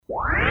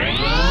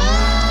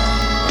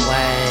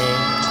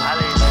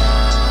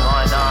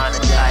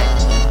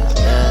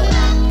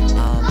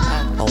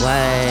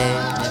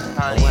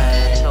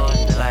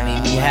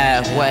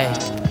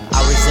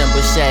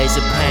Shades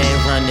of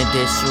pain running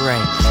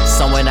disarray.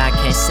 Someone I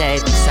can't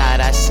save,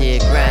 inside I see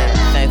it gray.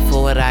 Thankful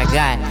for what I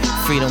got,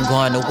 freedom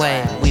going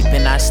away.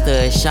 Weeping, I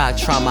stood, shock,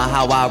 trauma,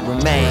 how I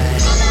remain.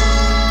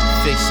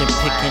 Fiction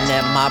picking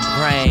at my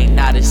brain.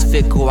 Not as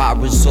fickle, I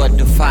resort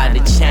to find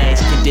a change.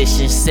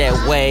 Conditions set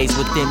ways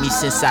within me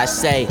since I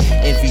say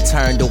envy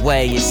turned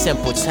away. It's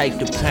simple, take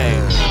the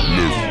pain.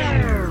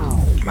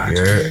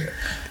 Yeah.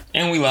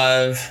 And we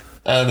live.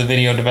 The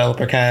video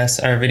developer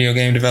cast, our video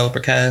game developer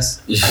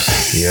cast.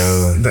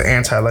 Yo. The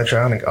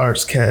anti-electronic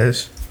arts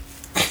cast.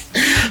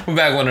 We're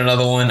back with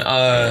another one.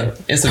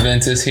 It's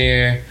Aventus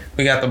here.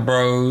 We got the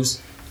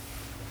bros.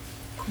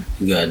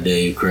 We got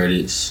Dave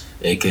Credits,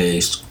 aka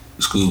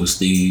Scuba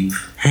Steve.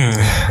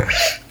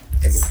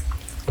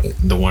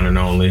 The one and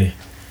only.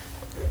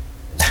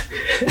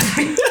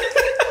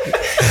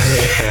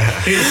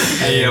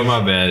 Yeah, my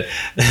bad.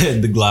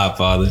 The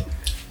Godfather.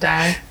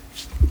 Die.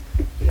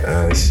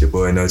 It's your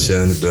boy No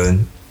Chill in the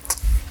building.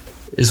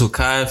 It's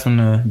Wakai from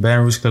the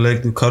Baton Rouge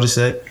Collective,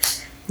 Cul-de-sac.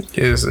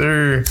 Yes,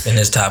 sir. And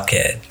it's Top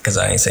Cat, because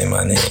I ain't say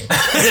my name.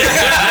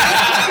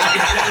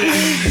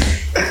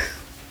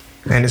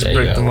 And it's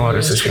Brick the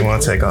Mortar since we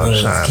want to take all the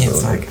shine.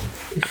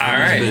 All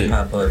right.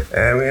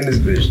 And we in this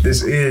bitch.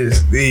 This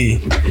is the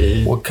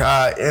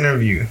Wakai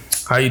interview.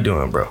 How you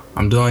doing, bro?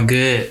 I'm doing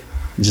good.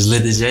 Just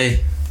lit the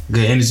J.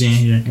 Good energy in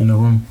here in the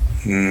room.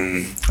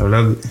 I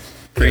love it.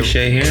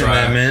 Appreciate hearing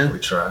that, man. We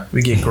try.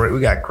 We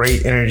got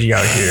great energy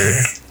out here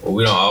Well,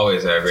 we don't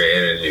always have great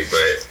energy,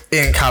 but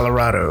in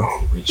Colorado.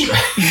 we try.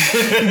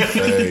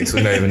 Thanks.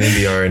 We're not even in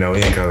DR right now.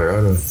 We in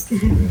Colorado.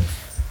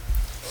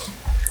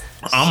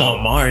 I'm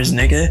on Mars,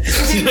 nigga.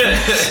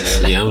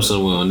 Yeah, I'm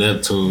somewhere on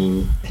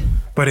Neptune.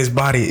 But his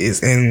body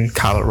is in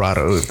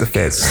Colorado. If the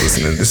feds is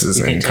listening, this is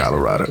in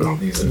Colorado.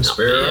 He's in the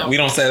spirit. We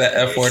don't say that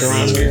F word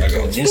around here. I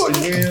got you.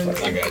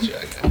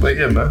 But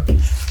yeah, man.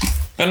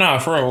 But no,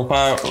 for real,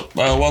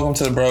 welcome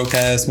to the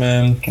Breaux-Cast,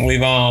 man.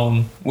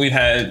 We've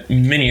had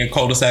many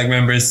cul-de-sac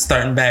members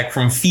starting back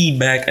from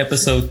feedback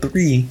episode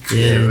 3.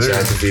 Yeah, Shout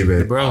out to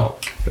feedback. bro.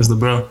 That's the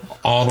bro.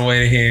 All the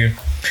way to here.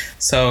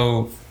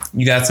 So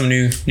you got some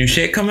new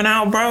shit coming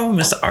out, bro,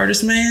 Mr.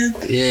 Artist Man.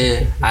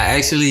 Yeah, I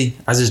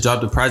just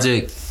dropped a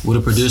project with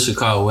a producer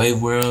called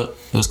Wave World.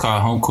 It was called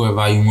Home Court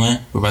Volume 1.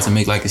 We're about to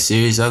make like a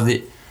series of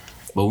it.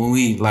 But when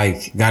we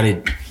like got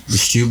it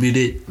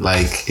distributed,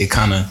 like it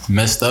kind of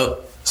messed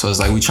up. So it's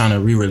like we trying to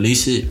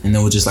re-release it, and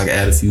then we'll just like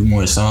add a few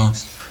more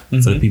songs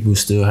for the people who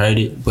still heard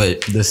it. But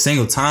the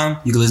single time,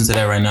 you can listen to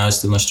that right now. It's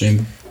still on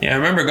streaming. Yeah, I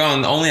remember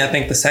going only, I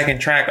think the second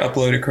track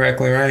uploaded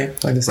correctly, right?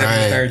 Like the second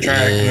and third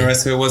track, and the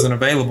rest of it wasn't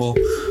available.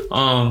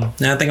 Now I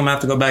think I'm gonna have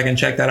to go back and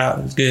check that out.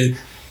 It's good.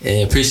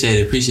 Yeah,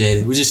 appreciate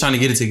it. We're just trying to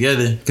get it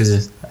together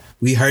because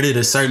we heard it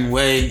a certain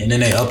way, and then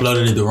they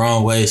uploaded it the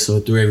wrong way, so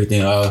it threw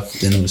everything off.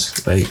 Then it was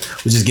like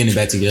we're just getting it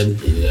back together.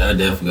 Yeah, I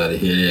definitely gotta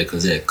hear that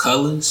because that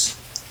Colors.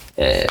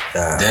 Yeah,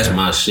 That's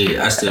my shit.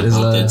 I still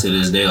pump that to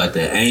this day, like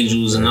the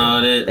Angels and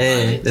all that.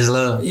 hey, there's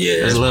love. Yeah,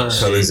 there's love.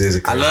 Colors is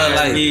a I love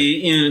like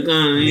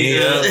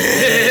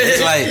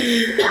it's like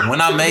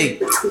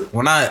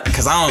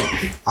cause I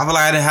feel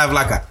like I didn't have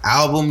like an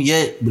album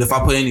yet, but if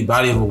I put any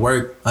body of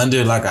work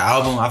under like an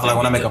album, I feel like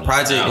when I make a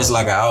project, it's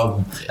like an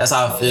album. That's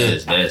how I feel.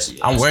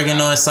 I'm working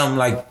on something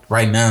like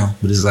right now,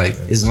 but it's like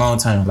it's long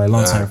term.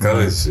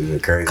 Colors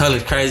is crazy.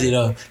 Colors crazy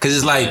though, cause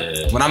it's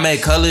like when I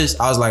made Colors,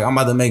 I was like I'm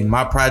about to make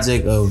my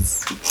project of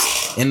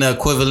in the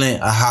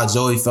equivalent of how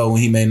Joey felt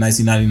when he made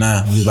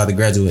 1999 when he was about to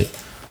graduate.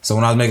 So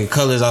when I was making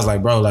Colors, I was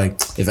like, bro, like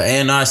if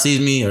an A&R sees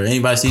me or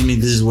anybody sees me,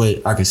 this is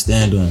what I can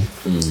stand on.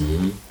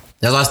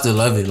 That's why I still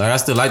love it. Like I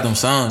still like them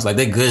songs. Like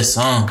they're good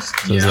songs.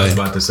 So Yeah, I was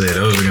about to say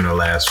those are gonna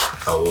last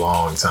a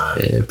long time.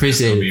 Yeah,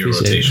 appreciate it. Be a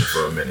rotation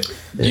for a minute.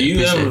 Do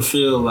you ever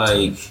feel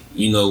like,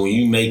 when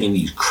you making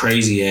these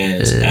crazy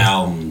ass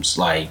albums,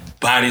 like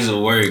bodies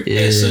of work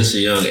at such a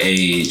young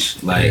age,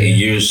 like and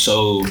you're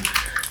so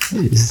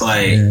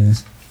like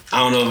I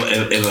don't know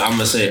if I'm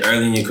gonna say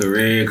early in your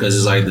career because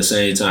it's like the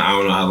same time. I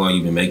don't know how long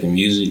you've been making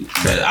music,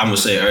 but I'm gonna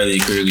say early in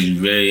your career because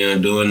you're very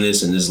young doing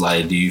this, and it's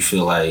like, do you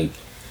feel like,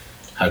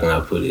 how can I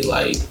put it,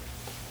 like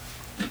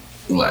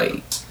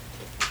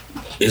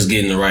it's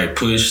getting the right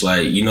push,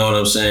 like you know what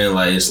I'm saying?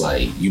 Like it's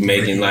like you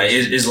making like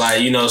it's like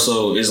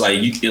so it's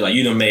like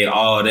you done made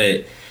all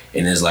that,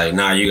 and it's like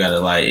now you gotta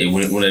like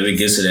whenever it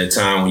gets to that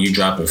time when you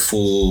dropping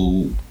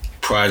full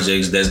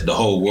projects that's the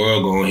whole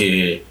world gonna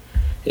hear,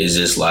 it's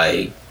just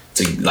like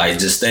to like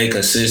just stay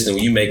consistent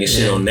when you making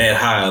shit on that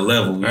high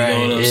level. You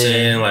know what I'm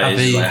saying? Like,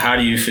 it's like how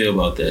do you feel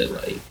about that?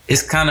 Like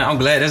it's kind of I'm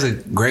glad that's a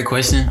great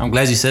question. I'm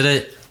glad you said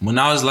it. When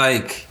I was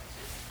like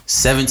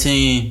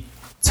 17.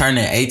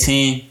 Turning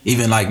 18,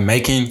 even like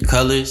making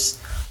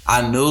Colors,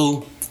 I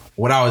knew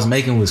what I was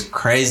making was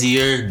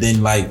crazier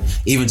than like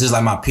even just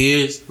like my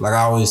peers. Like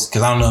I always,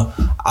 cause I don't know,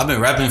 I've been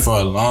rapping for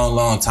a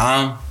long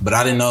time, but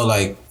I didn't know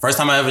like first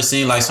time I ever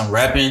seen like some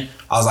rapping,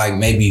 I was like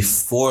maybe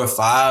 4 or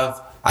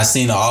 5. I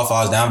seen the All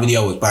Falls Down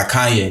video by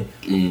Kanye.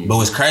 But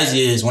what's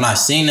crazy is when I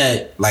seen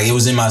that, like it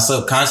was in my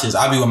subconscious,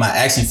 I'd be with my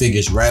action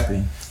figures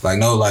rapping. Like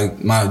no, like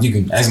you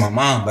can ask my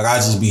mom, like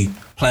I'd just be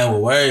playing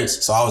with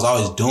words. So I was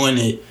always doing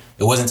it.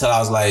 It wasn't until I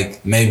was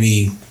like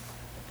maybe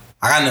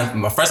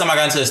my first time I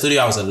got into the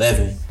studio, I was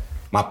 11.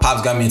 My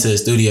pops got me into the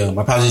studio.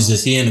 My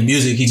pops he in the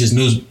music.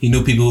 He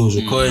knew people who was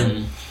recording.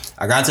 Mm-hmm.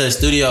 I got into the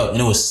studio and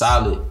it was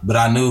solid, but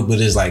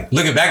it's like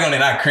looking back on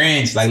it, I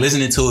cringe like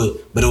listening to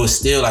it, but it was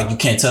still like you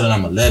can't tell that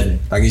I'm 11.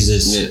 Like it's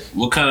just. Yeah.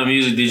 What kind of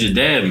music did your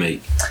dad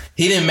make?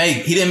 He didn't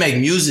make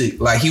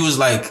music. Like he was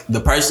like the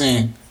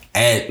person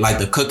at like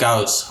the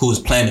cookouts who was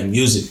playing the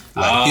music.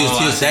 Like he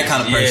was that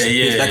kind of person.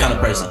 He was that kind of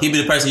person. He'd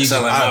be the person you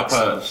sound go like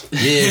out.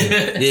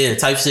 Yeah,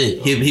 type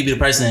shit. He'd be the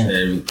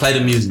person play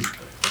the music.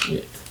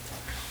 Yeah.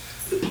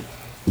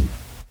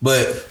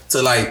 But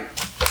to like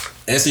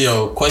answer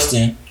your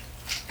question,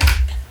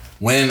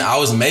 when I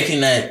was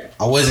making that,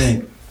 I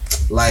wasn't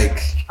like,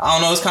 I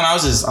don't know, it's kind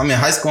of, I'm in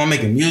high school, I'm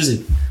making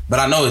music, but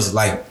I know it's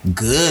like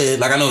good.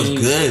 Like I know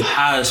it's good.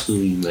 High school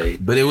you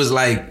made. But it was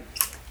like,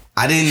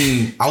 I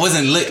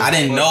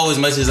didn't know as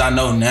much as I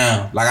know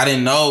now. Like I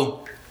didn't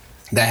know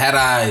that had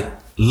I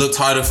looked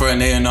harder for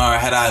an A&R,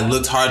 had I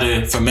looked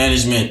harder for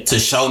management to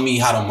show me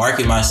how to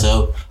market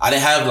myself, I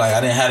didn't have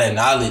that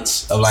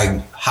knowledge of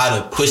like how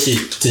to push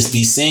it to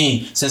be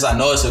seen, since I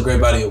know it's a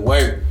great body of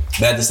work.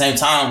 But at the same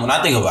time, when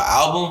I think of an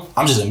album,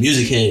 I'm just a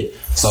music head.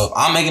 So if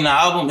I'm making an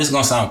album, it's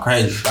gonna sound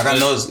crazy. Like I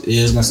know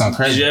it's gonna sound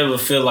crazy. Did you ever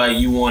feel like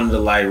you wanted to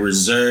like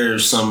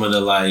reserve some of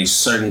the like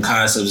certain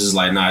concepts? It's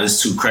like, nah,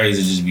 this too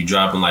crazy to just be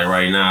dropping like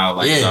right now.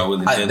 Like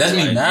that's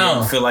me now. You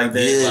ever feel like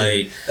that? Yeah.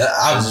 Like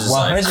I was just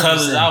like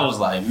colors. I was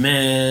like,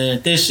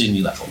 man, this shit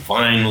need like a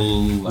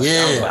vinyl. Like,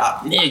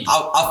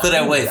 I feel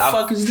that way. What the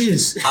fuck is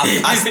this?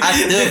 I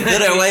still feel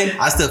that way.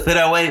 I still feel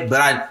that way. But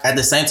at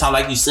the same time,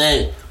 like you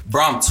said,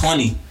 bro, I'm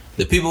 20.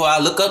 The people I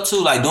look up to,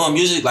 like doing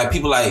music, like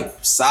people like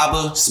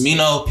Saba,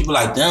 Smino, people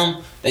like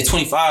them, they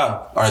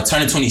 25 or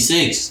turning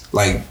 26.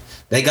 Like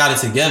they got it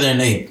together and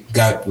they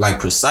got like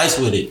precise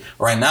with it.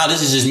 Right now,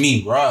 this is just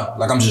me, raw.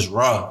 Like I'm just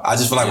raw. I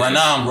just feel like right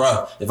now I'm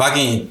raw. If I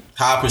can,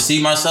 how I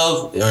perceive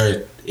myself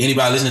or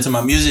anybody listening to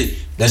my music,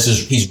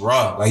 he's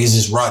raw. Like it's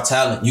just raw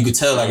talent. You could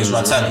tell like it's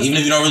raw talent. Even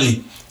if you don't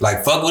really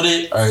like fuck with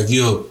it or if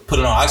you put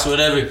it on Ox or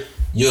whatever,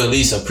 you at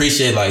least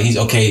appreciate like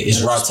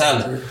it's raw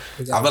talent.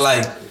 I feel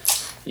like,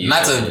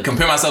 not to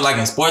compare myself like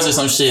in sports or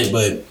some shit,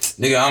 but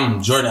nigga,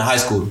 I'm Jordan in high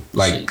school.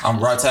 Like I'm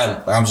raw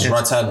talent. Like I'm just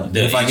raw talent.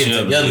 If I get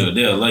it together,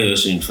 they'll lay your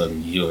shit in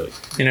fucking New York.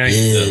 You know,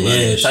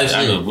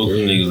 I know book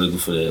niggas looking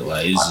for that.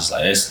 Like it's just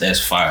like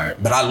that's fire.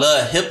 But I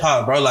love hip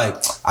hop, bro.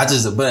 Like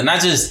but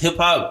not just hip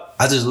hop.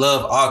 I just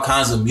love all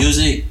kinds of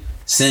music.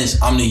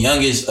 Since I'm the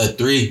youngest of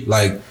 3,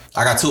 like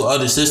I got 2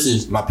 older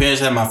sisters. My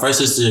parents had my first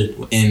sister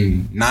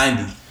in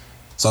 90.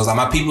 So it's like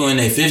my people in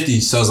their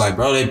 50s. So it's like,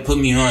 bro, they put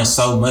me on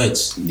so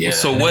much. Yeah.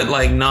 So what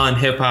like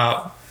non-hip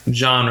hop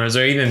genres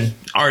or even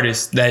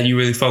artists that you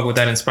really fuck with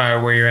that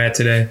inspire where you're at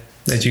today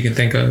that you can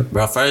think of?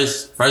 Bro,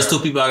 first 2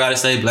 people I gotta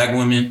say, black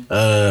women,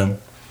 Erykah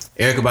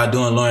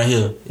Badu and Lauryn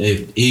Hill.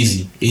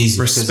 Easy.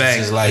 Respect.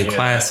 Just like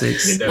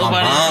classics.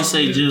 Nobody else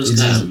say Jill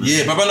Scott.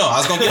 Yeah, bro, no, I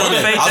was gonna get on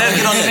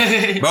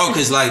that. Bro,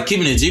 cause like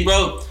keeping it G,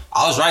 bro.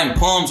 I was writing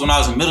poems when I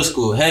was in middle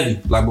school, heavy.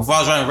 Like before I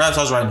was writing raps,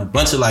 I was writing a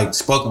bunch of like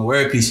spoken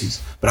word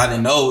pieces. But I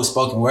didn't know it was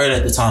spoken word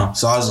at the time.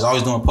 So I was just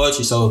always doing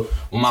poetry. So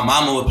when my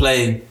mama would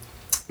play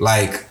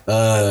like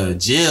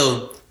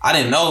Jill, I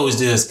didn't know it was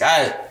Jill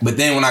Scott. But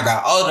then when I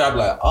got older, I'd be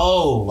like,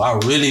 oh, I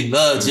really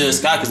love Jill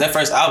Scott. Because that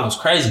first album was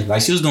crazy.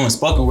 Like she was doing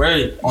spoken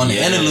word on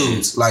the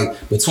interludes,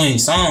 like between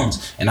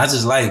songs. And I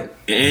just like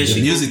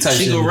the music type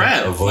shit. She could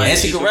rap. And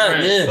she could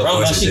rap, yeah,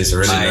 bro. She's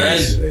really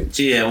crazy.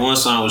 She had one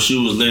song where she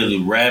was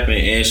literally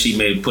rapping and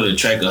she put a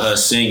track of her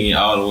singing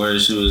all the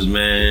words. She was,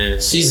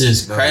 man. She's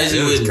just crazy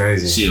with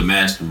it. She a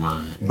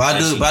mastermind.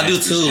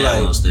 Badu too,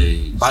 like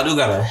Badu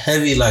got a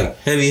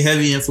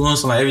heavy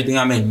influence on like everything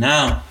I make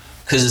now.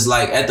 Cause it's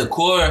like at the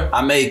core,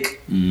 I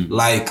make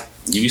like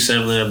you be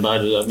sampling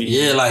Badu.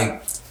 Yeah,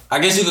 like I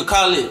guess you could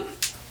call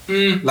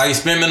it like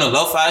experimental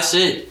lo-fi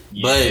shit.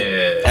 But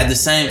at the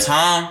same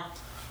time,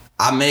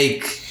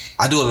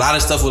 I do a lot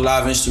of stuff with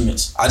live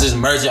instruments. I just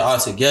merge it all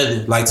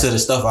together, like to the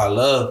stuff I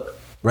love.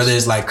 Whether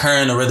it's like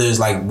current or whether it's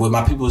like what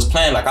my people is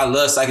playing. Like I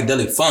love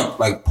psychedelic funk,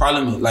 like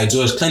Parliament, like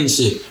George Clinton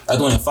shit. Earth,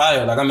 Wind and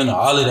Fire. Like I'm into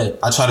all of that.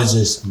 I try to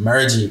just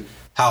merge it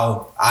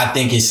how I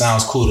think it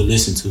sounds cool to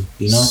listen to,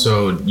 you know?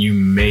 So you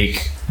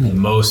make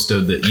most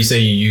of you say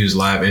you use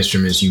live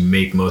instruments, you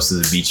make most of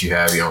the beats you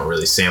have, you don't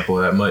really sample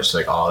that much,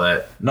 like all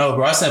that? No,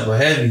 bro, I sample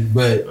heavy,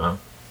 but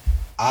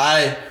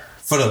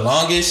for the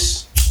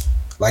longest,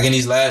 like in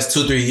these last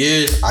 2-3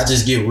 years, I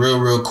just get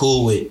real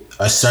cool with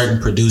a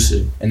certain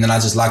producer, and then I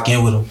just lock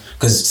in with them.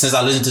 Cause since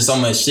I listen to so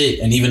much shit,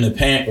 and even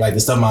the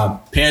stuff my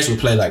parents would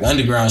play, like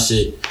underground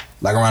shit,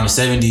 like around the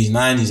 70s,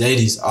 90s,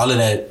 80s, all of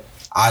that,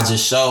 I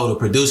just show the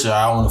producer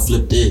I want to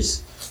flip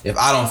this. If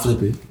I don't flip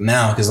it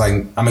now, cause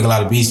like I make a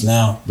lot of beats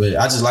now, but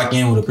I just lock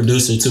in with a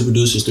producer, 2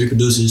 producers, 3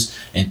 producers,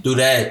 and through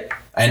that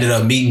I ended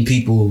up meeting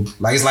people.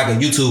 Like it's like a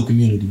YouTube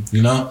community,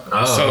 you know?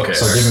 Oh, okay.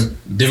 So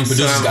different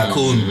producers got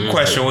cool.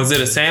 Question: was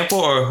it a sample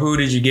or who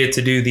did you get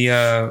to do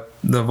the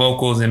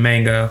vocals in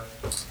Mango?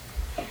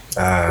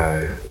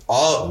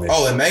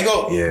 And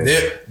Mango? Yeah.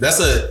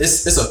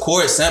 It's a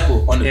chord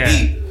sample on the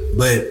beat,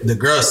 but the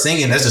girl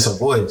singing, that's just her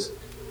voice.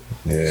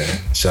 Yeah.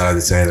 Shout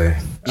out to Taylor.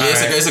 Yeah,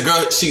 it's a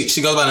girl.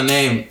 She goes by the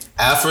name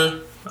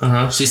Afra.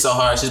 She's so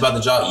hard. She's about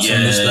to drop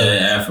some new stuff.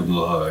 Afra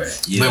go hard.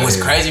 Yeah. But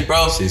what's crazy,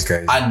 bro? She's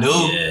crazy. I knew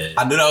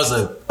that was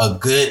a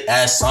good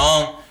ass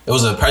song. It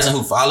was a person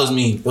who follows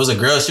me. It was a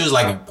girl. She was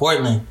like in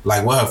Portland,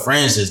 like with her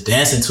friends, just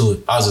dancing to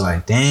it. I was just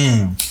like,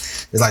 damn.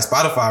 It's like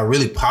Spotify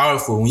really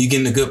powerful. When you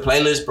get in a good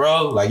playlist,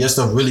 bro, like your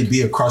stuff really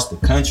be across the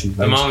country. Like,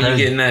 the moment you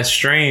get in that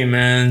stream,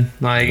 man,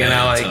 like, and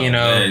I like, you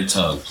know,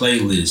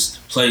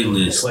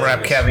 playlist,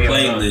 rap caveat,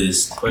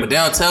 playlist. But they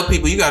don't tell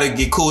people you gotta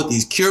get cool with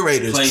these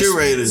curators. Yes.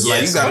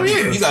 Like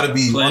you gotta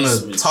be on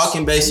a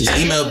talking basis,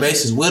 email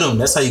basis with them.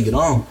 That's how you get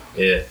on.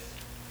 Yeah.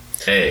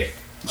 Hey.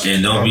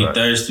 And don't be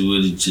thirsty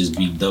with it, just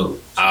be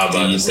dope. I was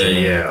about to say,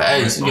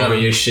 Hey, you gotta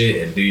your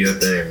shit and do your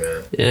thing,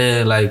 man.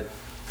 Yeah, like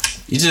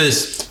you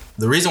just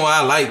the reason why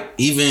I like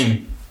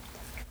even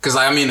because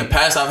like, I mean in the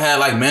past I've had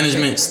like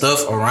management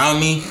stuff around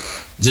me.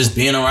 Just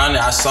being around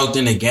it, I soaked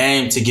in the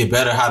game to get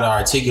better how to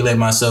articulate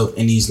myself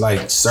in these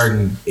like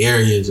certain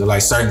areas or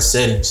like certain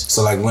settings.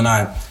 So like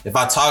if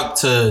I talk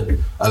to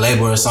a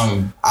label or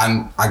something,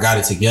 I got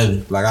it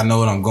together. Like I know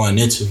what I'm going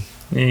into.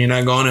 And you're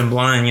not going in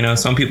blind, you know.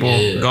 Some people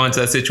go into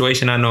that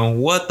situation, I know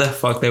what the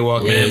fuck they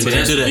walking into. But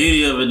that's the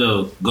beauty of it,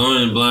 though.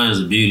 Going in blind is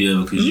the beauty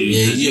of it, because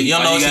you know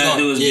what you gotta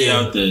do is be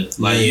out there.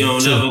 Like you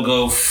don't never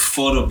go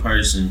for the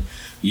person.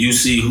 You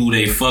see who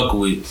they fuck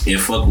with and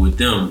fuck with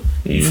them.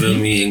 You feel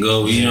me? And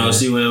go, you know,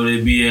 see wherever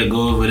they be at,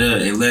 go over there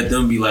and let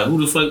them be like,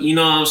 who the fuck, you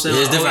know what I'm saying?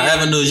 There's different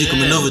avenues you can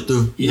maneuver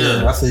through.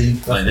 Yeah, I feel you.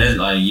 Like that's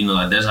like, you know,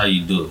 like that's how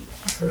you do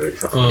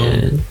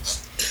it.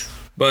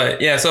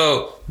 But yeah,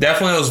 so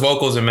definitely those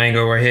vocals in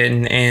Mango were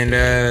hitting, and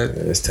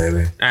that's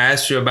Taylor. I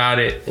asked you about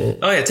it.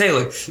 Oh yeah,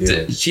 Taylor.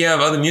 Did she have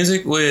other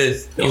music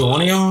with either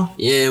one of y'all?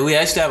 Yeah, we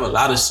actually have a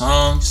lot of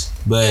songs,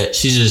 but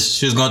she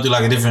was going through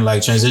like a different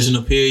like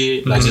transitional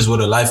period, like just with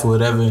her life or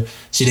whatever.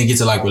 She didn't get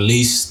to like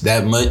release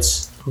that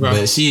much.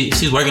 Okay. But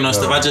she's working on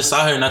stuff. I just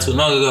saw her not too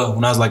long ago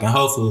when I was like in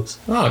Whole Foods.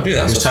 Oh, dude,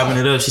 that's chopping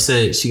it up. She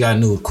said she got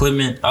new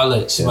equipment. All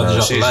that. She's about to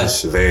drop a life.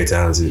 She's very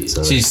talented.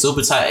 So. She's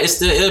super tight.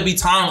 It'll be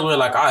times where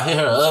like I hit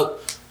her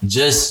up,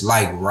 just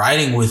like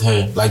writing with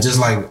her, like just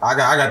like I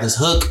got this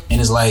hook, and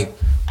it's like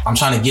I'm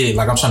trying to get it.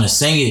 Like I'm trying to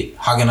sing it.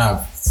 How can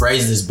I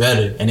phrase this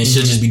better? And then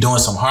she'll just be doing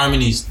some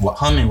harmonies,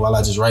 humming while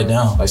I just write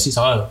down. Like she's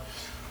hard.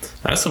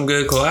 That's some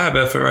good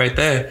collab effort right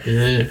there.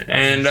 Yeah.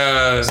 And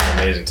it's an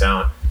amazing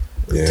talent.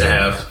 To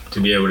have to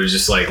be able to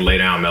just like lay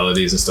down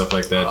melodies and stuff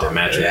like that that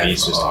match your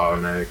beats just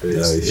automatically.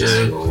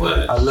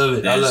 I love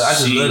it. I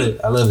just love it.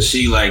 I love it.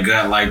 She like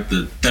got like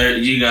the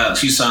 30.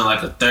 She sound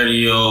like a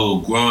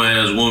 30-year-old grown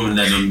ass woman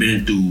that done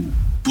been through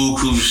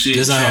buku shit.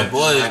 Just like her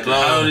boys, like, bro.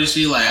 How old is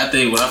she? Like I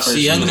think when I first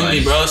she younger than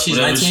me, bro. She's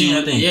 19,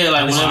 I think. Yeah,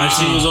 like whenever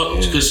she was on,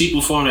 because she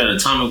performed at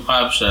Atomic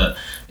Pop Shop.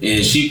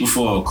 And she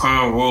performed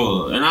Crown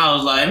Royal, and I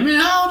was like,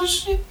 man, how old is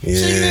she?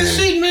 Sing that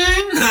shit, man.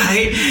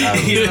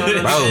 Like, you know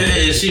what I'm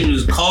saying? And she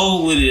was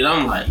cold with it.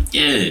 I'm like,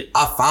 yeah.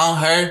 I found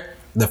her.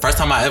 The first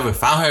time I ever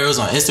found her, it was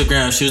on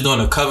Instagram. She was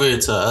doing a cover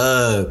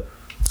to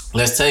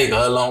Let's Take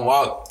a Long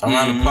Walk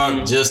Around the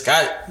Park, Jill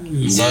Scott.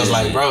 So I was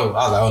like, bro,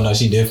 I was like, oh no,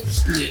 she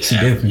different. She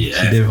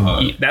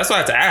different. That's why I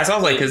had to ask. I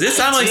was like, because this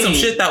sounded like some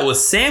shit that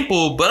was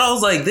sampled, but I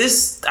was like,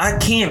 this, I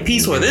can't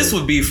piece where this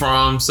would be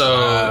from.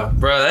 So,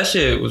 bro, that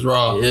shit was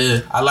raw.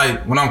 Yeah, I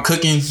like when I'm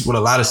cooking with a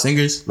lot of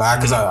singers, like,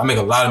 because I make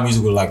a lot of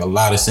music with like a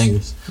lot of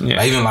singers. Yeah.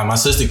 Like, even like my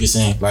sister can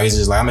sing. Like, it's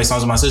just like I make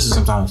songs with my sister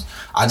sometimes.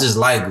 I just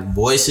like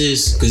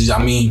voices, because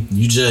I mean,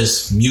 you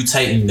just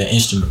mutating the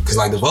instrument, because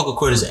like the vocal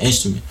cord is an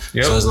instrument.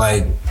 Yep. So it's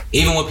like,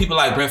 even when people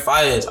like Brent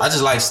Fayez, I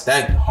just like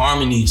stacked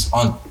harmonies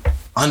on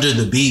under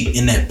the beat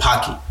in that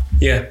pocket.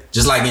 Yeah.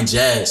 Just like in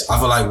jazz, I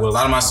feel like with a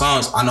lot of my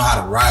songs, I know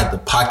how to ride the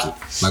pocket.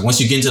 Like once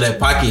you get into that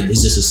pocket,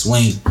 it's just a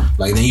swing.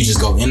 Like then you just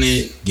go in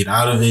it, get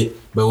out of it.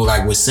 But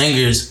with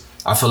singers,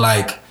 I feel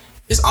like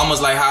it's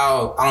almost like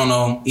how, I don't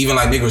know, even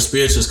like Negro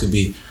spirituals could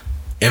be.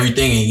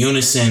 Everything in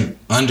unison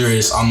under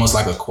it's almost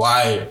like a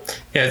choir.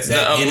 Yeah, it's the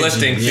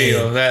uplifting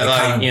feel. That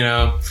like, kind of, you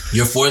know.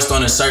 You're forced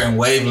on a certain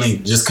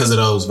wavelength just because of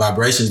those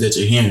vibrations that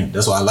you're hearing.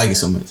 That's why I like it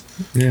so much.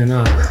 Yeah,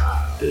 no.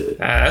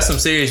 That's some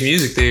serious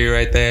music theory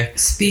right there.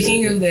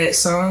 Speaking of that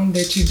song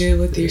that you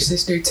did with your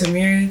sister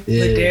Tamira,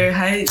 Ladera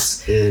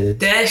Heights,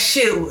 that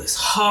shit was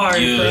hard,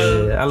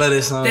 bro. I love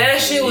that song.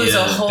 That shit was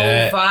a whole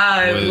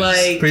vibe.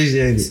 Like,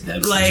 appreciate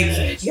it.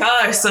 Like, y'all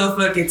are so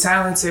fucking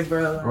talented,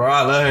 bro. Bro,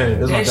 I love her.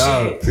 That's my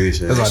dog.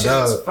 Appreciate it. That's my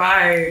dog.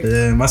 Fire.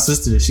 Yeah, my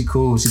sister, she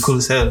cool. She cool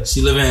as hell. She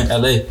live in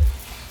LA.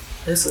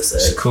 That's what's up.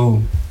 She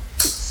cool.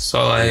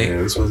 So like,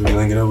 we're supposed to be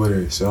linking up with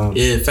her. So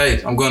yeah,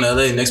 fake. I'm going to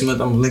LA next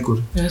month. I'm gonna link with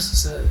her. That's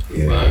what's up.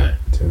 Yeah.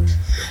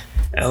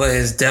 LA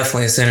is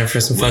definitely a center for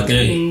some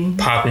fucking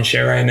popping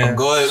shit right now. I'm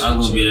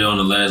gonna be there on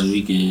the last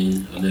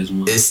weekend of next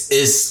month.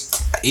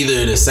 It's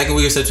either the second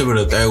week of September or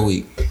the third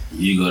week.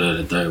 You go there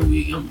the third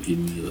week. I'm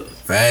hitting me up.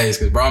 Facts,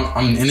 cause bro,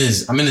 I'm in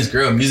this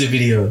girl music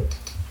video.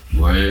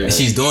 Word. And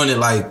she's doing it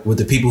like with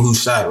the people who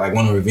shot like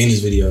one of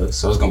Ravina's videos,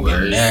 so it's gonna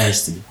be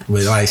nasty.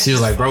 But like she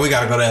was like, bro, we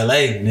gotta go to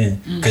LA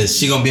then, cause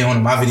she gonna be in one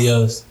of my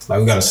videos.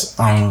 Like we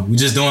gotta, I don't know, we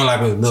just doing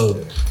like a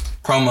little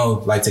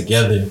promo like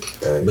together,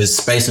 but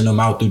spacing them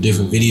out through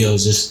different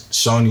videos, just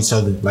showing each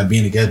other, like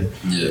being together.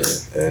 Yeah.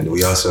 And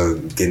we also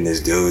getting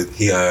this dude.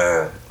 He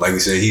like we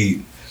said,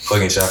 he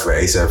fucking shot for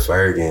A$AP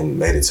Ferg and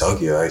made it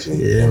Tokyo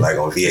actually, and like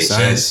on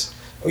VHS.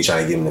 We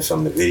trying to get him to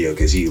film the video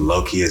because he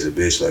low key as a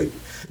bitch, like.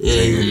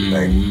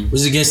 Like, we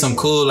just get some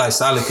cool, like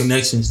solid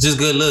connections, just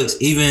good looks.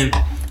 Even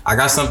I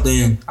got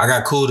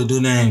cool to do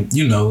name,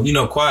 you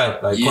know,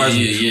 Quiet, like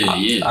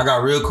Quadri. I got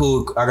real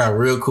cool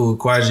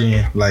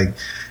Quadri. Like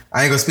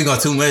I ain't gonna speak on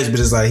too much, but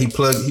it's like he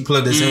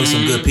plugged us in with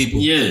some good people.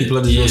 Yeah, he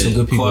plugged us in with some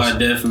good people.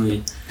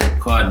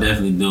 Quad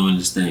definitely doing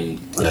this thing.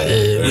 And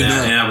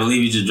I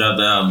believe you just dropped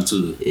the album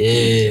too.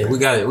 Yeah, we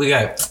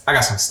got. I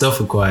got some stuff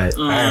with Quiet.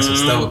 I got some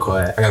stuff with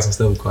Quiet.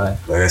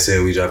 Like I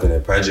said, we dropping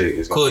that project.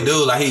 It's cool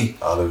dude. Like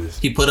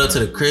he put up to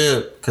the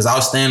crib because I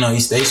was staying on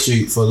East State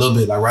Street for a little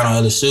bit, like right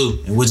on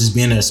LSU, and we'll just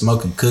be in there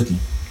smoking, cooking.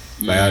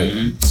 Like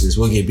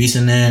we'll get beats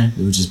in there, and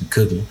we'll just be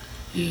cooking.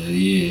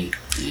 Yeah.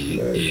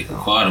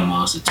 Quad a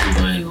monster too.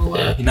 I ain't gonna lie.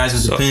 Yeah, he nice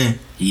with the pen.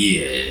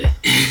 Yeah.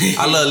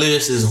 I love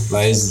lyricism.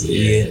 Like,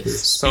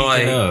 So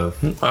like,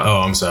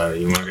 I'm sorry.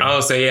 You want to go? I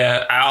was say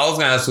I was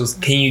gonna ask was,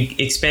 can you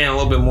expand a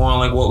little bit more on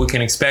like what we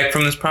can expect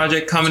from this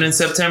project coming in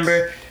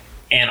September,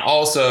 and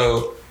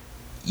also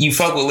you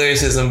fuck with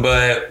lyricism,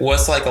 but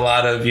what's like a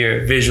lot of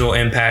your visual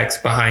impacts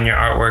behind your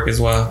artwork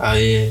as well? Oh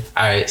yeah.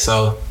 All right.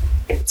 So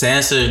to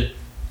answer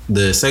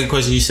the second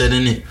question you said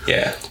in it,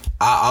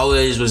 I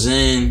always was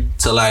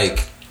into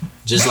like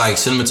just like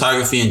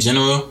cinematography in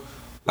general.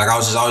 Like I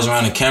was just always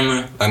around the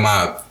camera. Like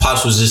my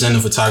pops was just into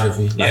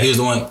photography. Like he was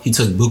the one, he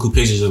took buku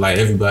pictures of like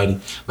everybody.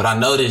 But I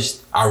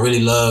noticed I really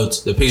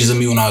loved the pictures of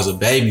me when I was a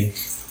baby.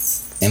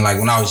 And like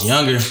when I was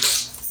younger,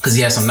 cause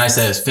he had some nice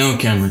ass film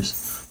cameras.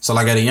 So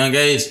like at a young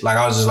age, like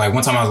I was just like,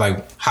 one time I was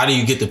like, how do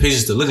you get the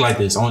pictures to look like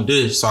this? I want to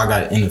do this. So I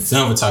got into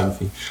film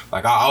photography.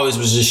 Like I always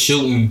was just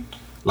shooting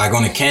like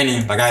on a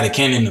Canon. Like I had a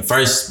Canon, the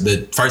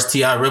first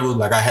TI Rebel,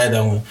 like I had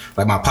that one.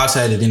 Like my pops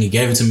had it, then he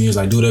gave it to me. He was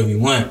like, do whatever you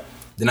want.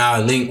 Then I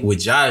would link with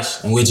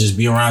Josh and we'd just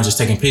be around just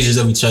taking pictures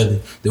of each other.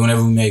 Then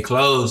whenever we made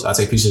clothes, I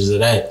take pictures of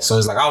that. So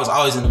it's like I was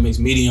always in the mixed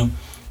medium.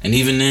 And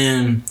even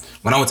then,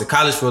 when I went to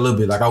college for a little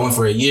bit, like I went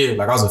for a year,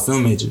 like I was a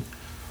film major.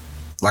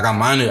 Like I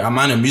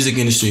minored music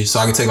industry, so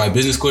I could take like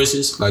business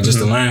courses, like just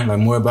to learn like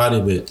more about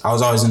it. But I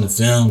was always into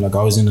film, like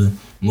I was into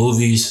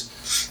movies.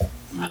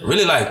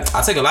 Really, like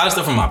I take a lot of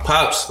stuff from my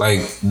pops.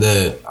 Like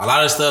a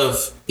lot of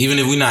stuff, even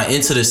if we're not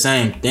into the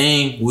same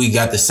thing, we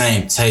got the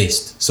same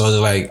taste. So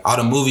like all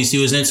the movies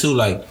he was into,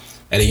 like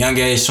at a young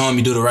age, showing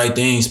me Do the Right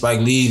Thing,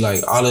 Spike Lee,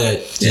 like all of that,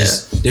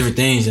 just different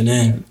things. And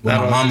then with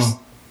my mama,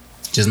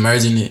 just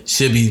merging it.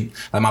 Should be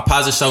like my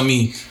pops showed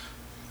me,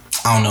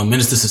 I don't know,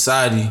 Minister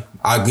Society.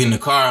 I get in the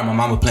car, my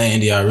mama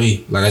playing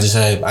NDRE. Like I just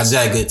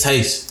had good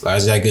taste. Like I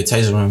just had good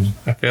taste around me.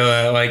 I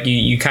feel like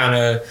you kind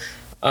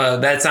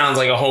of that sounds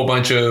like a whole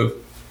bunch of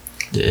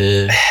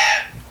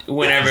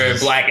whenever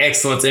black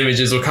excellence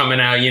images were coming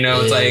out, you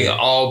know, it's like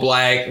all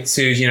black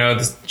suits, you know,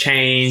 the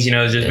chains, you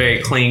know, just very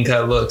clean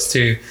cut looks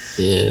too.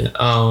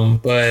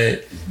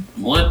 But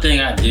one thing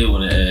I did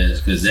want to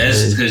ask,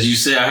 because you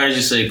said, I heard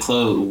you say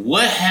clothes.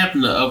 What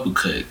happened to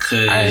Uppercut?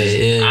 Because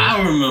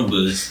I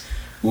remember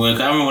when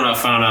I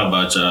found out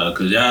about y'all,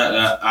 because y'all,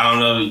 I don't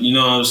know, you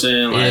know what I'm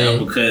saying? Like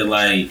Uppercut,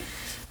 like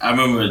I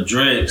remember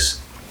Drex.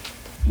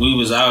 We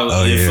was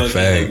out.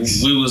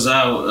 We was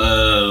out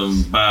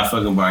by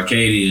fucking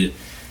Barcadia,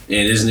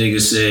 and this nigga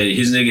said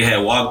his nigga had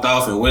walked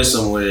off and went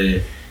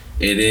somewhere,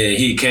 and then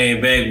he came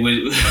back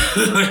with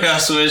our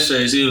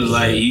sweatshirts. He was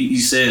like, he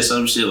said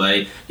some shit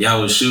like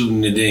y'all was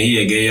shooting, and then he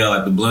had gave y'all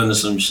like the blunt or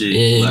some shit.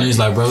 Yeah, like, he was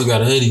like, bro, we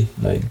got a hoodie.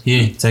 Like,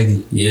 here, take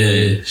it.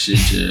 Yeah,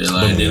 shit.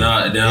 Like then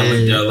I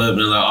looked y'all up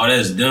and like, oh,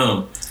 that's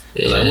dumb.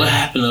 Like, what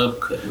happened to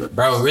Uppercut?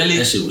 Bro, really?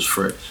 That shit was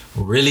fresh.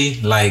 Really?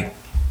 Like,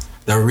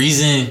 the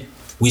reason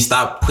we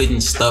stopped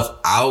putting stuff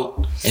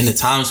out in the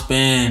time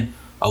span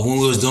of when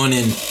we was doing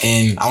it,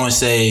 and I want to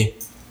say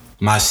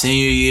my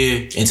senior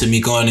year into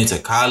me going into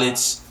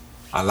college,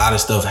 a lot of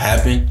stuff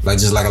happened. Like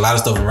just like a lot of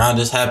stuff around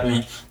us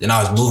happened. Then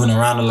I was moving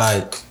around to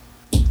like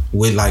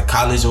with like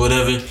college or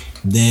whatever.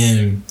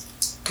 Then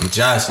with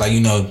Josh, like,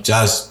 you know,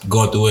 Josh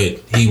going through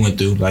what he went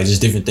through, like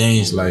just different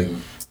things, like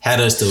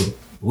had us to,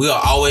 we'll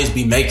always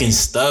be making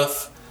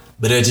stuff,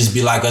 but it'll just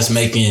be like us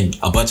making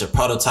a bunch of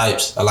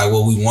prototypes of like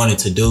what we wanted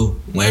to do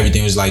when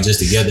everything was like just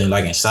together and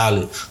like in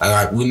solid.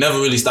 Like we never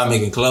really stopped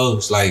making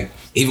clothes. Like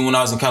even when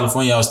I was in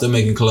California, I was still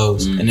making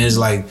clothes. And it's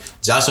like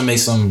Josh would make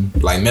some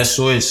like mesh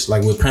shorts,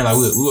 like with print. Like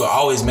we were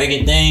always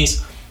making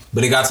things,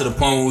 but it got to the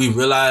point when we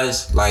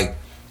realized like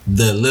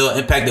the little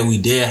impact that we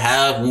did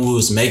have when we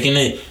was making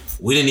it,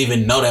 we didn't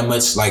even know that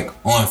much like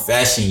on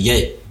fashion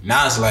yet.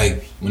 Now it's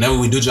like whenever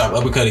we do drop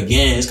Uppercut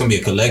again, it's gonna be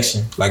a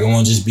collection. Like it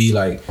won't just be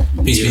like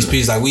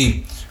piece. Like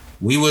we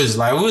was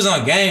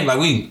on game. Like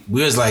we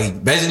was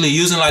like basically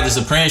using like the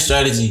Supreme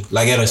strategy,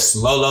 like at a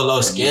low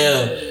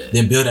scale,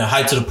 then building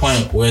hype to the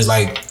point where it's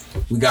like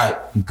we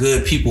got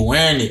good people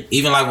wearing it.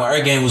 Even like when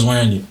Earth Gang was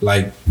wearing it,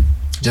 like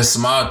just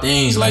small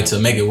things like to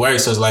make it work.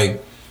 So it's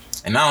like,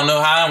 and I don't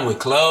know how I'm with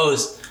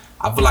clothes.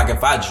 I feel like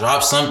if I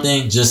drop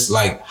something, just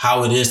like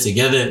how it is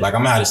together, like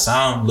I'm gonna have the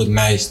sound look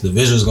nice, the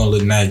visual's gonna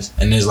look nice,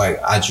 and it's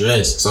like I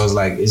dress, so it's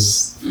like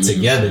it's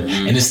together,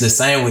 and it's the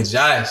same with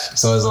Josh.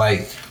 So it's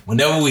like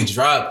whenever we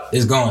drop,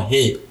 it's gonna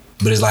hit,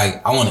 but it's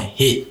like I want to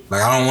hit.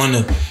 Like I don't want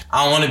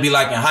to be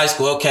like in high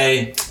school.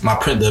 Okay,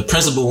 the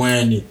principal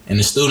wearing it and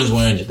the students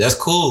wearing it. That's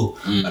cool,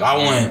 but I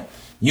want.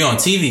 You on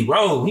TV,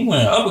 bro? He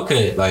wearing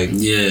uppercut, like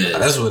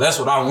that's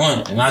what I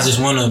want, and I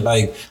just want to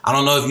like. I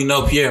don't know if you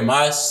know Pierre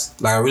Mas.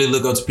 Like I really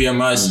look up to Pierre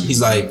Mas.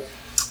 He's like,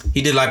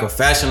 he did like a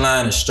fashion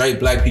line of straight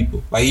black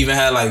people. Like even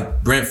had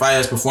like Brent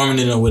Fayez performing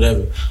it or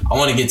whatever. I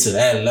want to get to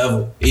that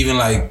level. Even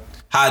like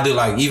how I do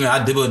like even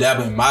I dibble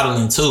dabble in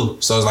modeling too.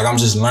 So it's like I'm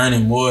just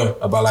learning more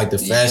about like the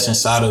fashion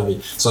side of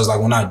it. So it's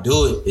like when I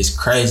do it, it's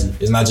crazy.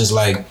 It's not just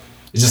like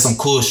it's just some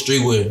cool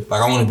streetwear.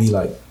 Like I want to be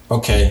like,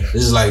 okay,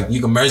 this is like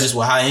you can merge this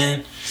with high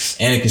end.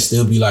 And it can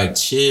still be like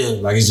chill,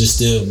 like it's just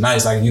still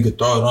nice. Like you could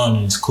throw it on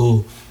and it's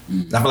cool.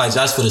 I feel like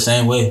Josh feel the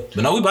same way.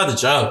 But no, we about to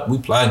drop. We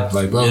plotting,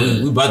 like bro,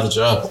 we about to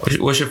drop.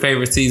 What's your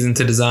favorite season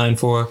to design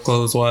for,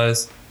 clothes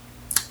wise?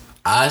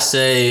 I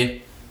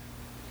say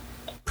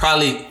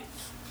probably,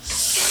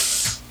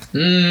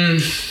 winter.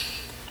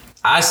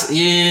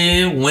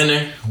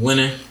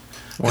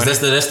 Cause that's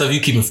that stuff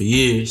you keeping for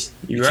years.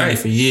 You keep it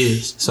for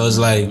years. So it's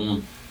like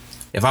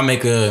if I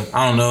make I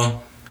don't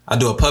know. I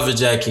do a puffer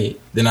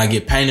jacket, then I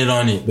get painted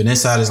on it, but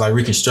inside is like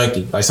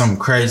reconstructed, like something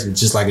crazy,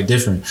 just like a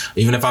different.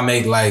 Even if I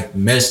make like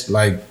mesh,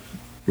 like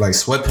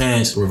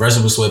sweatpants,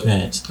 reversible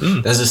sweatpants,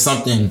 that's just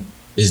something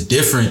is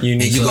different,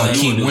 and you gonna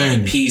keep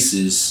wearing like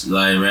pieces,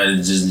 like rather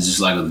than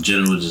just like a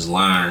general just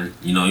line.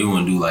 You know, you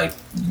want to do like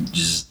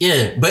just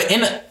but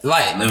in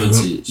like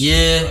limited,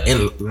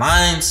 and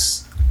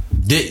lines.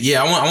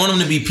 I want them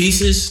to be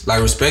pieces,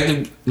 like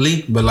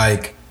respectively, but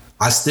like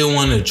I still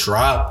want to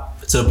drop.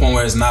 To the point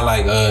where it's not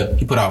like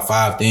he put out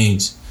 5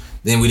 things,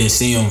 then we didn't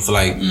see him for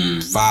like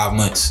 5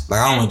 months. Like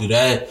I don't want to do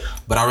that,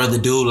 but I'd rather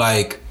do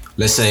like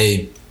let's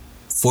say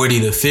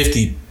 40 to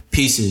 50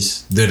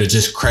 pieces that are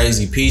just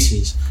crazy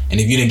pieces. And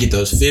if you didn't get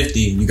those 50,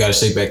 you got to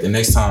shake back the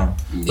next time.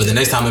 But the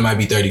next time it might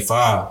be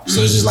 35.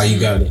 So it's just like you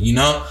got to, you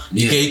know,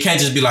 you can't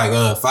just be like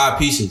 5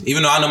 pieces.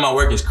 Even though I know my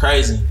work is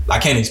crazy, I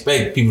can't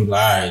expect people to be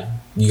like, all right,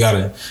 you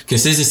gotta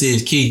consistency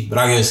is key. But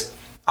I guess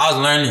I was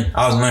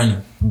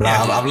learning. But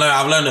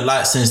I've learned a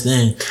lot since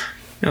then. You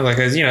know, like,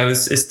 cause you know,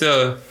 it's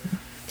still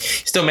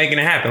making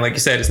it happen. Like you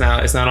said, it's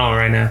not on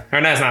right now. Or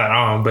not, it's not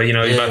on, but you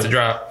know, you're about to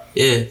drop.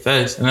 Yeah,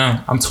 facts. No,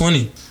 I'm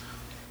 20.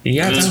 You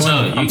got 20.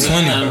 I'm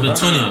 20. I'm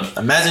 20.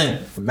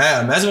 Imagine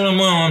when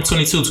I'm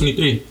 22,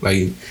 23.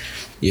 Like,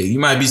 you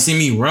might see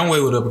me runway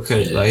with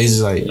uppercut. Like it's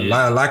just like a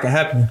lot can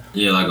happen.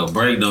 Yeah, like a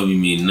break don't be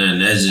mean nothing.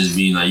 That's just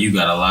mean like you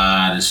got a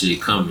lot of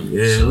shit coming.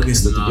 Yeah, so, we can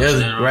stick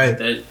together,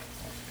 right?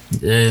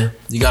 Yeah,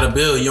 you gotta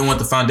build. You don't want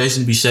the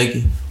foundation to be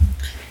shaky.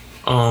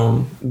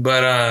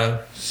 But I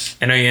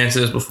know you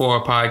answered this before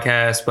a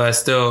podcast, but I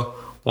still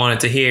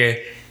wanted to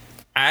hear.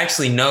 I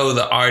actually know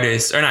the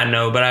artist, or not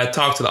know, but I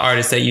talked to the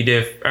artist that you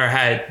did or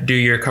had do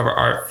your cover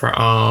art for.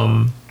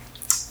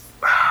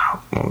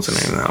 What was the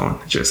name of that one?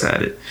 I just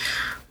had it.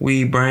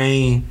 We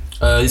Brain.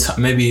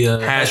 Maybe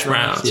Hash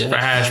Browns for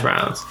Hash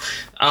Browns.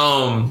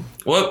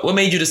 What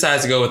made you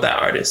decide to go with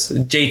that artist?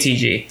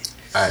 JTG,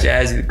 right.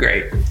 Jazzy the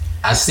Great.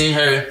 I seen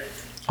her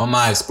on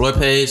my Explore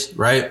page,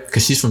 right?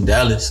 Cause she's from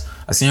Dallas.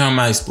 I seen her on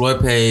my Explore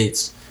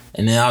page,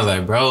 and then I was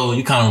like, bro,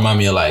 you kind of remind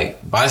me of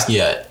like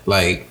Basquiat,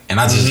 like, and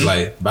I just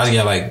like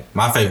Basquiat, like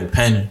my favorite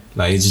painter.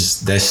 Like it's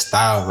just that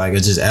style, like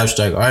it's just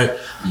abstract art.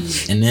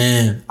 And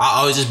then I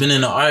always just been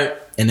into art.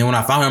 And then when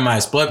I found her on my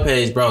Explore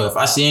page, bro, if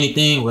I see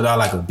anything without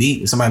like a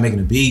beat, if somebody making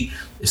a beat,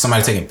 if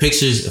somebody taking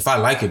pictures, if I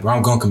like it, bro,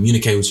 I'm gonna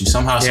communicate with you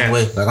somehow, some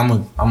way. Like I'm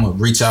gonna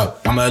reach out.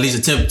 I'm gonna at least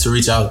attempt to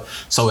reach out.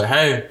 So with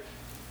her,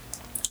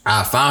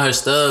 I found her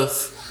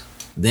stuff.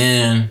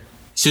 Then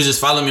she was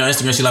just following me on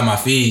Instagram. She liked my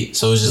feed.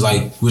 So it was just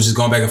like, we were just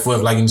going back and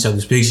forth, liking each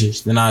other's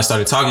pictures. Then I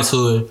started talking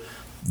to her.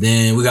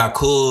 Then we got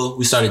cool.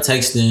 We started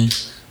texting.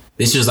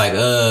 Then she was like,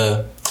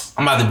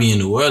 I'm about to be in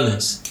New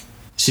Orleans.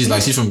 She's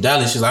like, she's from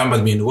Dallas. She's like, I'm about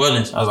to be in New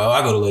Orleans. I was like,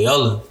 I go to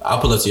Loyola. I'll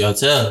pull up to your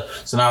hotel.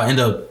 So now I end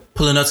up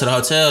pulling up to the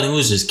hotel. And we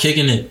was just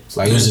kicking it.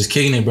 Like, it was just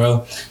kicking it,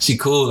 bro. She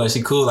cool. Like,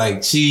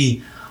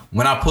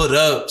 when I pulled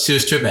up, she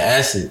was tripping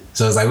acid.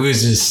 So it's like, we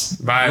was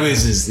just vibing.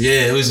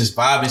 It was just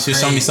vibing. She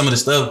was showing me some of the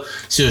stuff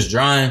she was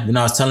drawing. Then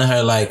I was telling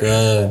her, like,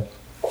 I'm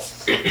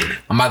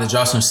about to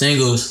draw some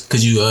singles.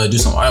 Could you do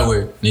some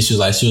artwork? And then she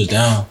was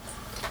down.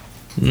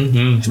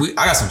 I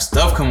got some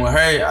stuff coming with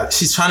her.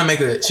 She's trying to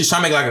make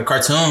like a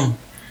cartoon.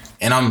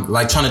 And I'm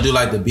like trying to do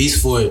like the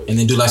beats for it and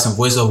then do like some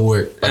voiceover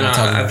work. Like and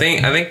I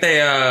think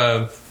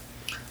they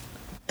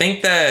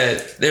think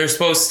that they're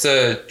supposed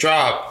to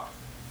drop,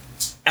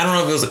 I don't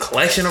know if it was a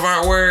collection of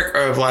artwork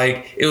or if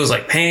like it was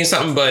like painting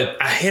something, but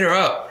I hit her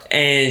up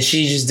and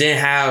she just didn't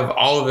have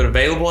all of it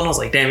available. And I was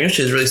like, damn, your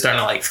shit's really starting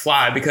to like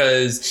fly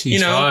because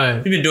She's hard.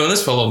 you've been doing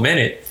this for a little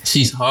minute.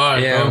 She's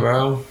hard,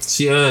 bro.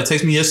 She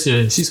texted me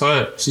yesterday. She's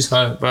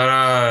hard.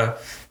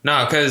 But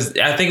no, because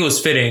I think it was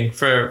fitting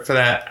for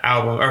that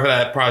album or for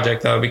that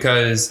project though,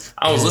 because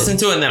I was listening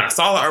to it and then I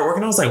saw the artwork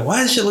and I was like, why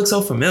does this shit look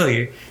so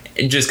familiar?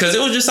 And just because it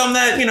was just something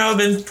that I've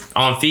been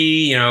on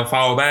feed,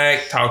 follow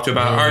back, talk to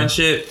about art and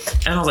shit,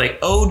 and I was like,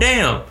 oh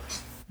damn,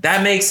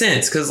 that makes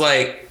sense. Because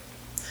like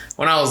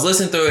when I was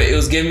listening through it, it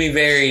was giving me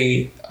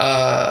very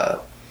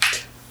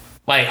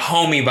like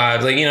homey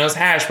vibes, like it's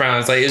Hash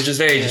Browns, like it's just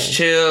very just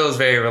chill, it's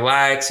very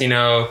relaxed, and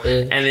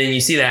then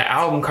you see that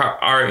album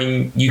art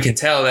and you can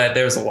tell that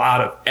there's a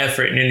lot of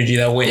effort and energy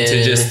that went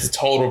into just the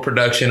total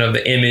production of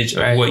the image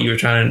of what you were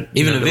trying to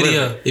even the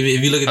video.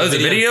 If you look at the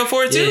video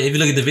for it too, if you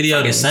look at the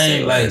video, the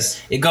same, like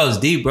it goes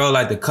deep, bro.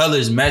 Like the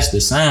colors match the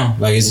sound,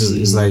 like it's just,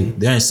 it's like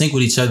they're in sync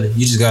with each other.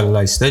 You just gotta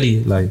like study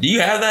it. Like, do you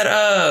have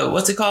that?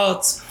 What's it called?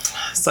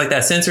 It's like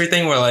that sensory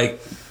thing where like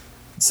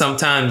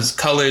sometimes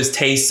colors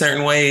taste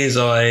certain ways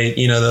or like,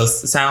 they'll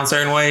sound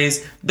certain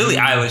ways. Billie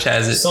Eilish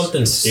has it.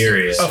 Something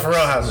serious. Oh,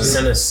 Pharrell has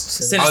it.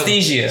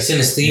 Synesthesia.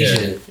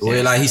 Synesthesia.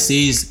 Where like he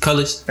sees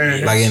colors,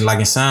 like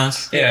in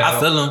sounds. Yeah, I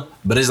feel them,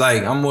 but it's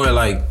like I'm more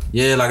like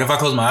like if I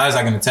close my eyes,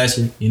 I can attach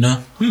it.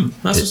 That's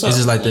what's up. It's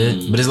just like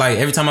that. But it's like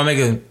every time I make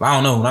I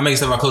don't know. When I make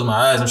stuff, I close my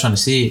eyes. I'm trying to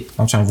see it.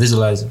 I'm trying to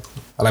visualize it.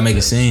 I like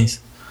making scenes.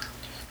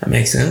 That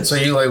makes sense. So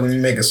you like when you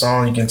make a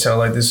song, you can tell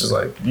like this is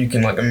like you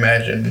can like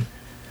imagine.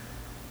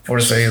 For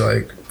to say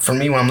like for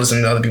me when I'm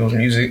listening to other people's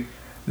music,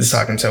 this is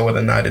how I can tell whether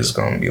or not it's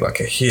gonna be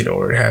like a hit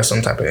or it has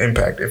some type of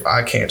impact. If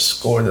I can't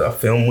score the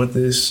film with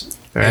this,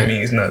 that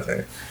means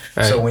nothing.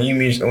 Right. So when you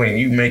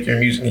make your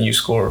music and you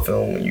score a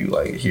film, when you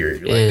like hear it,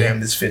 you're like, damn,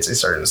 this fits a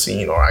certain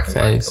scene, or I can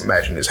like,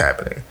 imagine this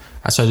happening.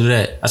 I try to do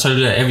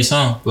that. Every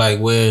song, like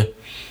where,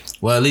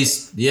 well, at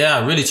least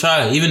I really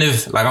try. Even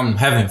if like I'm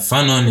having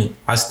fun on it,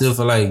 I still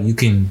feel like you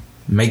can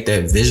make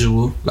that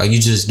visual, like you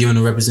just giving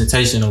a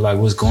representation of like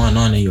what's going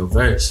on in your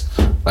verse.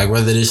 Like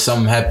whether this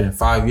something happened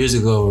 5 years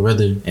ago or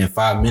whether in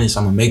 5 minutes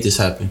I'm gonna make this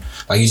happen.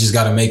 Like you just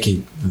gotta make it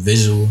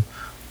visual.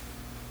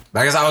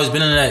 Like I always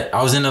been in that.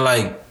 I was into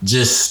like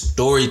just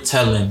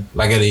storytelling,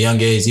 like at a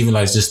young age, even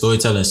like just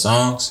storytelling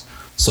songs.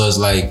 So it's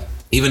like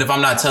even if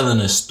I'm not telling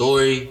a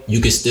story, you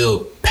can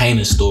still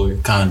paint a story,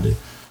 kinda.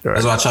 Right.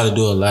 That's what I try to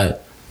do a lot.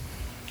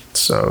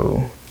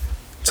 So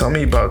tell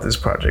me about this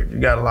project. You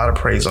got a lot of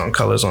praise on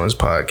colors on this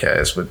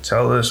podcast, but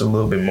tell us a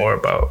little bit more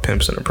about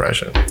Pimps and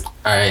Oppression. All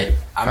right.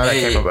 How that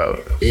came about?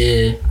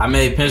 Yeah. I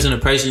made Pimps and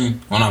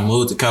Oppression when I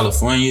moved to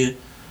California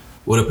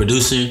with a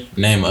producer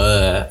named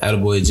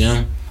Attaboy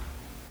Jim.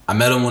 I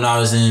met him when I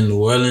was in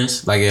New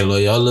Orleans, like at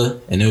Loyola,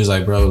 and it was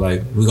like, bro,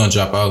 like we're gonna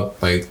drop out,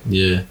 like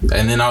yeah.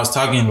 And then I was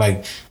talking,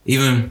 like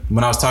even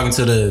when I was talking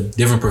to the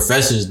different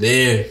professors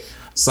there,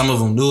 some of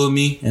them knew of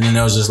me, and then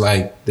there was just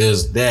like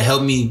that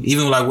helped me,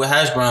 even like with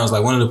Hash Browns,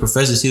 like one of the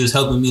professors, he was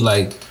helping me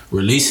like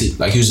release it,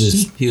 like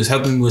he was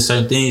helping me with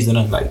certain things. Then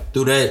I'm like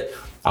through that,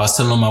 I was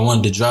telling him I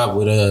wanted to drop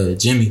with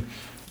Jimmy,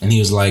 and he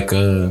was like,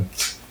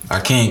 I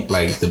can't,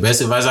 like the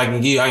best advice I can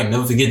give you, I can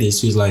never forget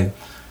this. He was like,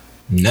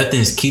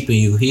 nothing's keeping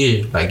you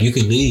here. Like you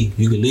can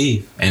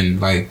leave, and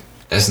like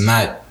that's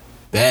not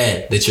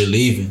bad that you're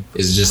leaving.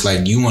 It's just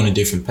like you on a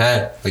different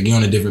path. Like you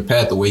on a different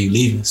path the way you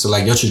leaving. So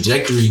like your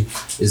trajectory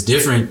is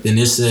different than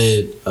this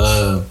said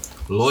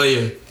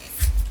lawyer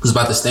who's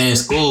about to stay in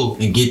school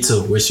and get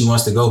to where she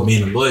wants to go,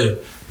 being a lawyer.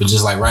 But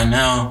just like right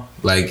now,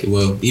 like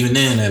well, even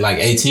then at like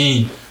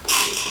 18,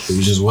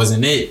 it just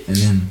wasn't it. And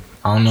then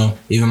I don't know.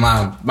 Even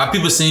my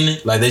people seen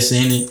it. Like they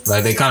seen it.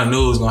 Like they kind of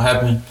knew it was gonna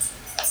happen.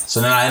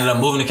 So then I ended up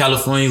moving to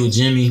California with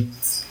Jimmy.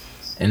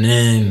 And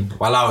then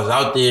while I was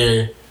out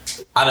there,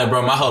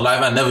 bro, my whole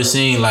life I never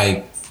seen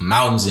like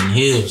mountains and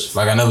hills.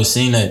 Like I never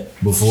seen that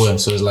before.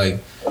 So it's like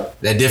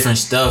that different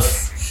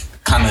stuff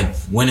kind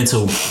of went into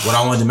what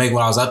I wanted to make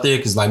when I was out there.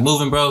 Cause like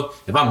moving, bro,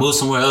 if I move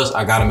somewhere else,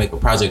 I gotta make a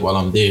project while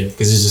I'm there.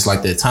 Cause it's just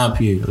like that time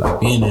period, like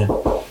being there.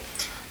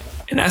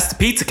 And that's the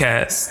Pizza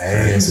Cast.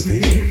 Hey, it's a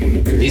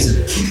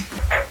pizza.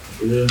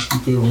 Yeah,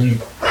 I'm good winning.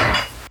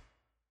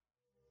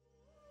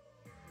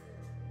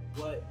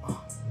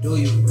 Do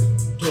you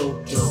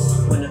do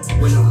when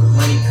the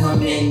money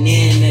coming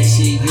in, that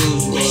shit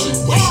usual.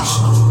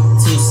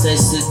 Two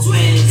sets of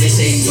twins, that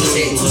shit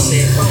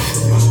usual.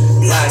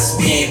 Blocks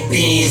being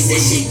beans,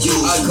 that shit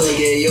usual. I could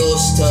get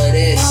used to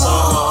this.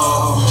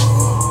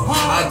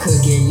 I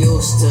could get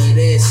used to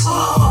this.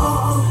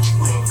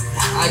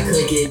 I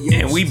could get used.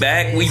 And we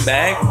back.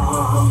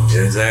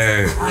 Yes,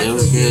 sir. It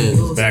was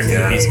good. Back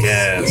to these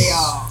cats.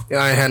 Yeah,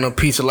 I ain't had no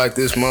pizza like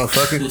this,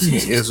 motherfucker.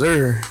 Yes,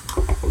 sir.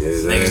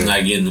 Niggas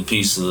not getting the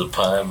piece of the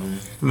pie, man.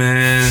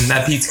 Man,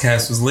 that Pizza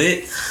Cast was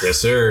lit. Yes,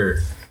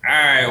 sir. All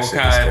right,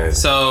 Wakai.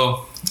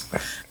 So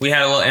we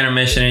had a little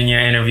intermission in your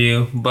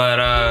interview, but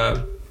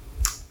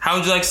how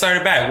would you like to start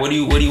it back? What do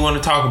you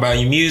want to talk about?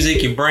 Your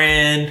music, your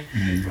brand,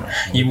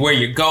 where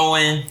you're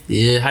going?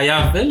 Yeah, how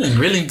y'all feeling?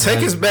 Really take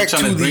us back to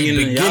the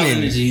beginning.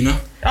 Energy, you know?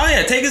 Oh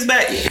yeah, take us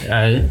back. All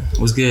right,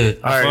 what's good?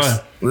 All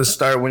right, let's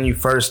start when you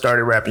first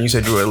started rapping. You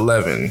said you were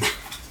 11.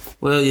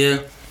 Well, yeah.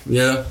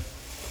 I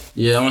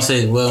want to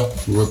say,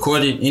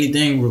 recorded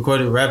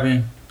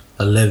rapping,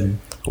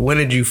 11. When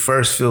did you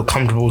first feel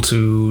comfortable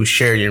to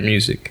share your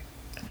music?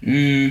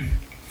 I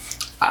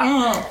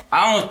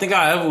don't think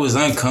I ever was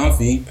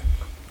uncomfy.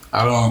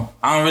 I don't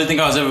really think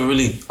I was ever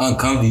really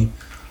uncomfy.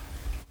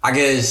 I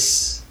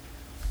guess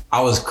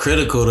I was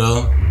critical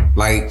though.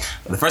 Like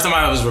the first time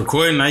I was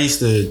recording, I used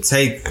to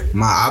take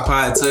my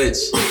iPod Touch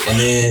and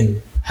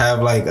then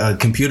have like a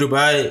computer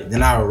by it.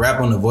 Then I would rap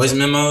on the voice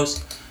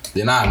memos.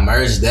 Then I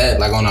merge that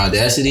like on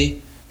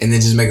Audacity and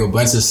then just make a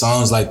bunch of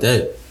songs like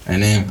that.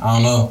 And then I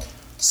don't know,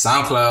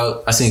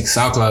 SoundCloud. I think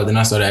SoundCloud. Then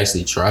I started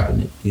actually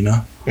dropping it. You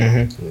know.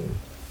 Mm-hmm.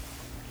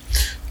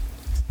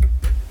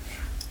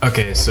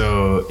 Okay,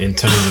 so in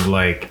terms of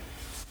like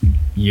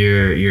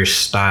your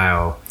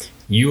style,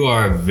 you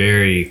are a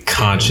very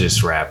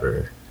conscious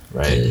rapper,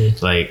 right? Yeah.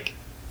 Like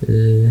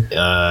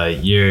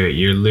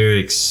your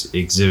lyrics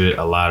exhibit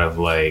a lot of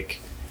like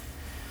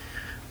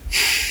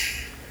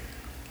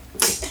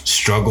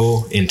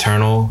struggle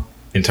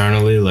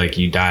internally, like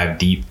you dive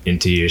deep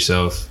into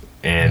yourself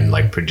and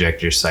like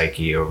project your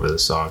psyche over the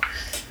song.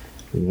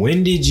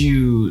 When did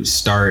you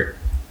start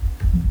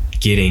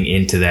getting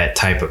into that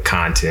type of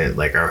content,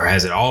 like, or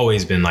has it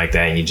always been like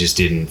that and you just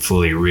didn't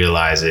fully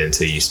realize it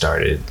until you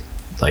started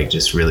like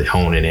just really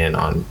honing in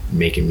on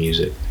making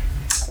music?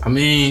 I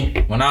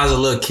mean, when I was a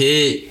little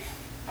kid,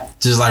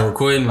 just like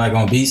recording like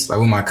on beats, like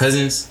with my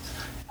cousins,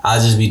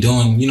 I'd just be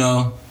doing, you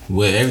know,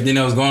 with everything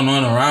that was going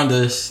on around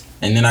us.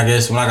 And then I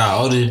guess when I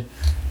got older,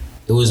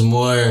 it was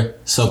more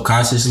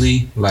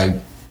subconsciously, like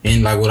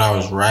in like what I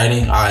was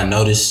writing, I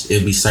noticed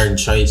it'd be certain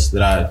traits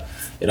that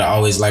I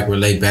always like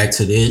relate back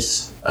to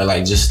this. Or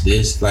like just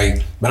this,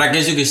 like, but I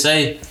guess you could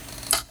say,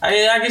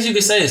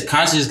 it's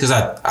conscious because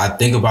I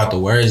think about the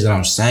words that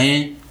I'm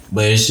saying,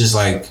 but it's just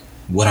like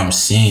what I'm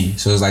seeing.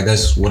 So it's like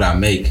that's what I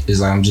make. It's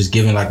like I'm just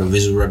giving like a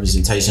visual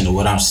representation of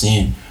what I'm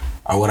seeing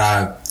or what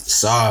I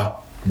saw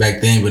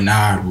back then, but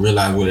now I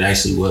realize what it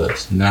actually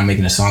was, and then I'm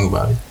making a song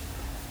about it.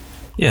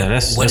 Yeah,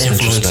 that's what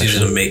influenced you to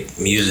introspection. make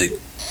music?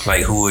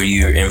 Like, who are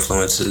your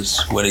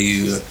influences? What are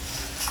you?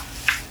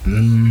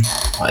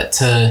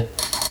 I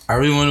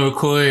really want to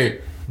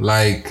record.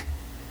 Like,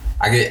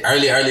 I get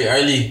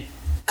early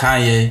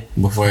Kanye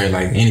before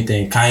like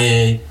anything.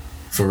 Kanye,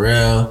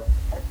 Pharrell.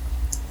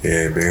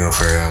 Yeah, big on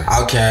Pharrell.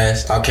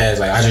 Outkast,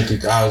 like Andre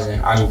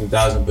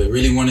 3000, but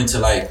really wanted to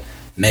like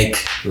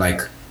make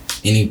like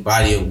any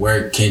body of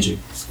work Kendrick.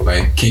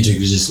 Like Kendrick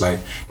was just like,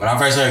 when I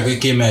first heard Good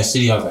Kid, Mad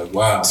City, I was like,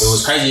 wow. But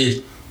what's crazy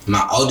is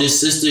my oldest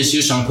sister, she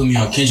was trying to put me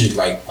on Kendrick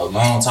like a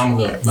long time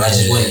ago, but I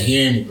just wasn't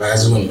hearing it. Like I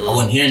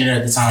wasn't hearing it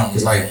at the time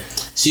because like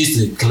she used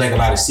to collect a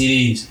lot of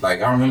CDs.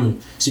 Like I remember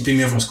she picked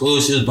me up from school.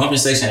 She was bumping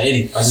Section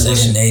 80.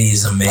 Section 80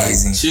 is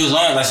amazing. Like, she was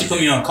on. Like she put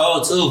me on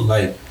Cold too.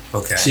 Like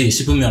okay. She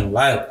put me on a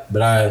lot.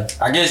 But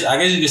I guess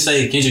you could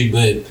say Kendrick,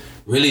 but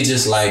really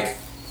just like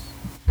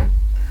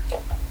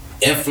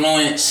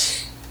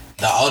influence.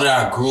 The older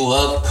I grew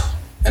up,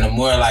 and the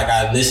more like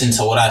I listened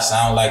to what I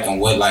sound like and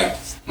what like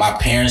my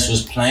parents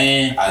was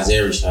playing,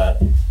 Isaiah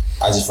Rashad.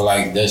 I just feel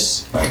like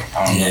this, like,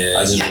 I don't know.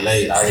 I just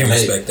relate. I can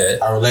respect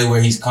that. I relate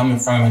where he's coming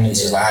from, and it's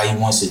just like how he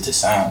wants it to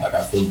sound. Like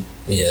I feel.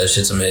 Yeah, that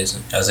shit's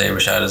amazing. Isaiah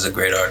Rashad is a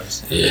great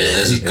artist. Yeah,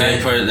 that's a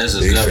good person. That's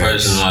a good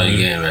person in all your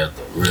game, man.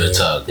 Real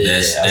talk.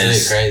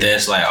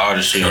 That's like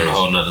artistry on a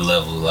whole nother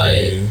level.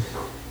 Like,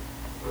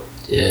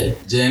 yeah.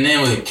 And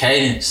then with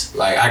cadence,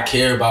 like I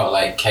care about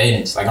like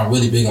cadence. Like I'm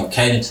really big on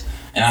cadence,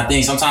 and I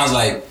think sometimes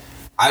like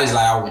I was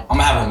like I'm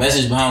gonna have a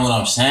message behind what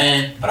I'm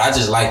saying, but I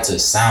just like to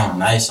sound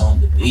nice on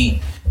the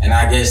beat. And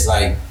I guess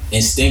like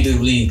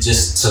instinctively,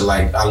 just to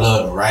like, I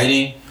love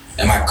writing.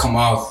 It might come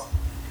off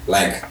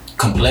like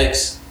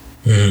complex,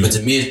 but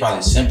to me it's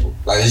probably simple.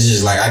 Like it's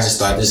just like I just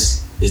thought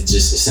it's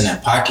in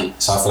that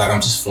pocket. So I feel like I'm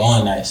just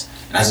flowing nice,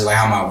 and I just like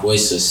how my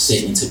voice is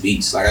sitting to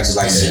beats. Like I just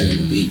like sitting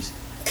to beats.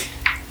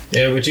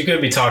 Yeah, but you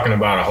could be talking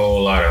about a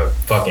whole lot of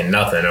fucking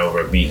nothing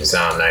over a beat and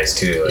sound nice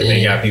too. Like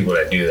they got people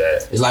that do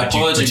that. It's like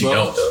poetry, but you bro.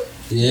 don't though.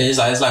 Yeah,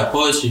 it's like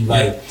poetry.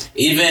 Like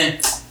even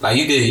like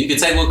you could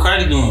take what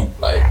Cardi doing.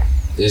 Like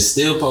it's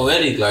still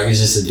poetic. Like it's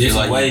just a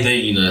different way.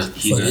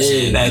 He's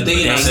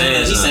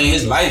saying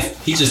his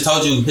life. He just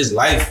told you his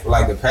life for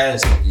like the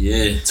past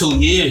 2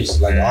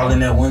 years, like all in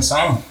that one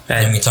song.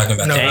 And we talking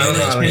about I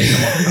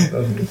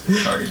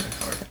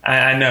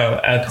know.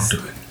 Don't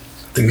do it.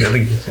 I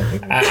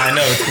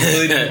know it's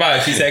completely different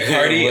vibe. She said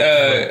Cardi,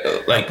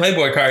 like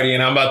Playboy Cardi,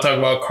 and I'm about to talk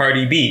about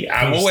Cardi B.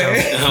 I'm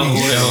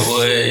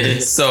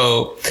aware.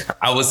 So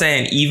I was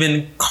saying,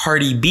 even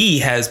Cardi B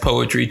has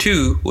poetry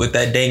too, with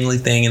that dangly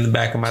thing in the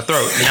back of my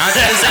throat. Not the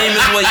same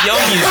as what your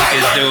music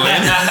is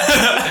doing,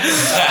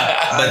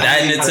 but that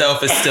in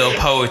itself is still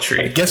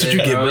poetry. Guess what you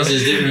get, bro? It's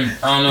just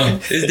different. I don't know.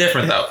 It's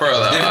different though, for real.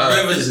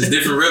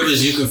 Different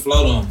rivers you can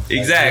float on.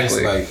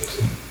 Exactly. Like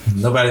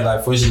nobody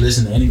like force you to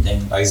listen to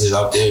anything. Like it's just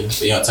out there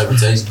for your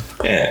interpretation.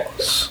 Yeah.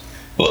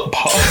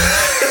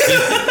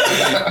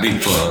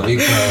 Big pause. Big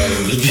pause.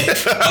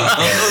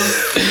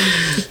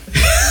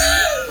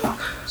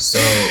 So,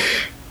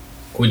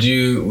 would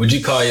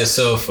you call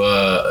yourself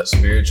a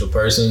spiritual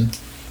person?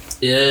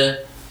 Yeah.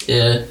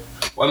 Way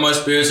more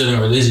spiritual than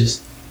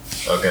religious.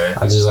 Okay.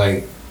 I just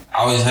like, I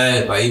always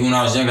had, like, even when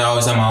I was younger, I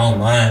always had my own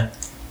mind.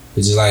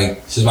 It's just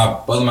like,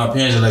 both of my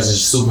parents are like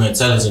just super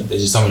intelligent. They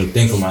just told me to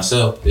think for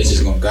myself. They're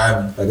just gonna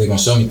guide me. Like, they're gonna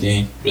show me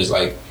things. But it's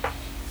like,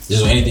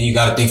 just anything you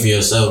gotta think for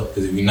yourself.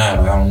 Because if you're not,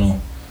 like, I don't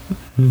know.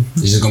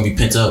 It's just gonna be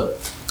pent up.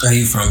 Are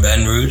you from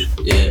Baton Rouge?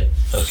 Yeah.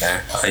 Okay.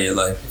 All your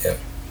life, yeah.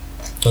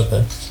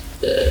 Okay.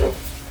 Yeah.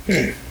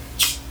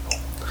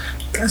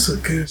 That's a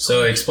good.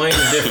 So explain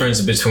the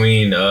difference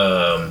between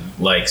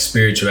like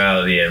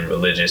spirituality and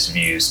religious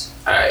views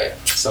Alright.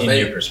 So in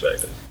your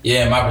perspective.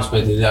 Yeah, my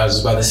perspective, I was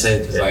just about to say,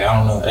 because like, I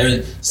don't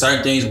know,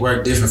 certain things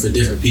work different for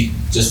different people.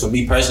 Just for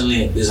me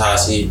personally, this is how I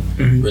see it.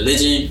 Mm-hmm.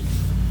 Religion,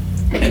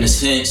 in a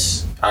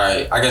sense,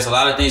 alright, I guess a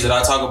lot of things that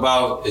I talk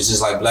about is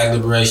just like black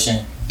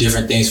liberation,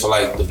 different things for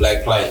like the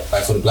black plight,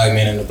 like for the black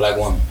man and the black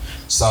woman.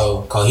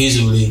 So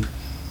cohesively,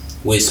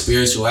 with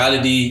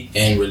spirituality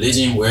and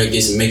religion, where it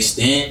gets mixed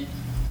in,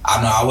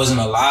 I know I wasn't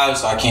alive,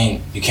 so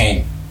you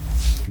can't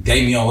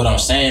date me on what I'm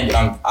saying,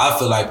 but I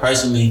feel like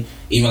personally,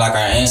 even like our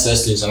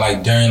ancestors and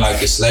like during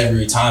like the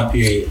slavery time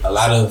period, a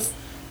lot of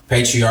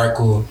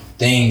patriarchal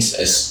things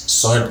as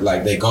sort of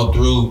like they go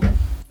through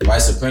white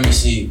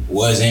supremacy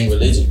was in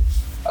religion.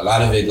 A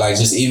lot of it, like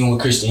just even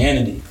with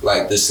Christianity,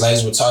 like the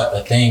slaves were taught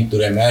a thing through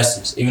their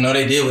masters, even though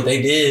they did what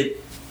they did,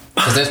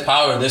 because there's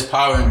power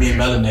in being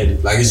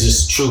melanated. Like it's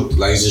just truth,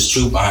 like it's just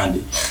truth behind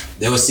it.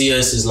 They would see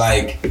us as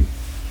like,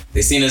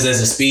 they seen us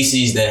as a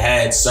species that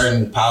had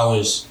certain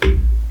powers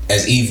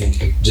as even,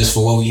 just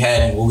for what we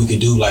had and what we could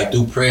do, like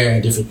through prayer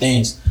and different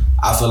things.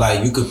 I feel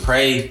like you could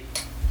pray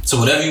to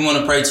whatever you want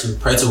to pray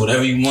to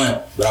whatever you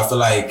want, but I feel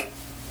like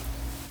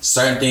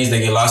certain things that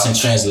get lost in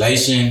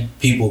translation,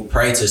 people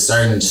pray to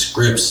certain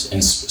scripts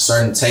and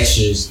certain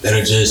textures that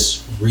are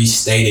just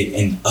restated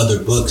in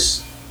other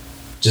books,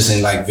 just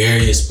in like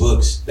various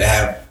books that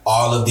have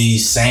all of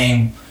these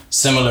same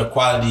similar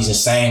qualities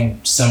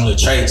and similar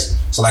traits.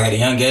 So like at a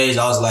young age,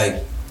 I was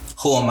like,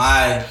 who am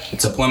I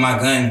to point my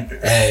gun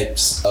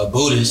at a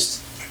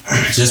Buddhist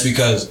just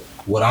because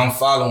what I'm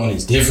following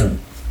is different?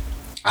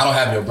 I don't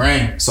have your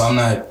brain, so I'm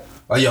not,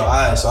 or your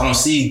eyes, so I don't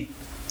see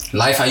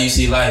life how you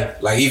see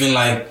life. Like even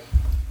like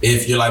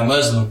if you're like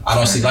Muslim, I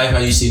don't see life how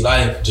you see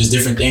life. Just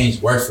different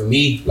things work for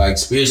me. Like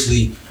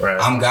spiritually, right.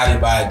 I'm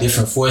guided by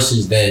different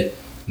forces that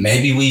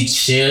maybe we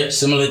share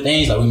similar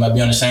things. Like we might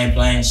be on the same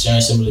plane,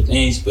 sharing similar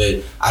things,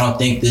 but I don't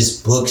think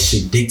this book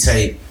should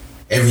dictate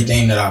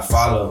everything that I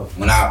follow.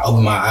 When I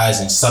open my eyes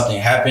and something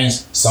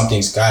happens,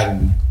 something's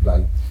guiding me.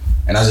 Like,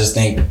 and I just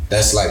think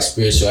that's like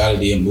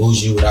spirituality. It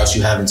moves you without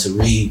you having to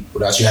read,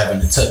 without you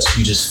having to touch.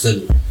 You just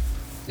feel it.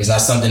 It's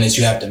not something that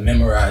you have to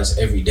memorize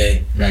every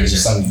day. Like it's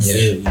just something you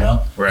feel, you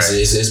know? Right.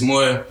 It's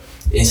more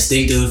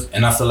instinctive,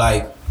 and I feel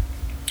like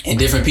in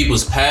different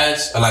people's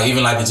past, or like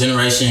even like the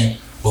generation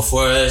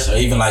before us, or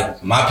even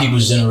like my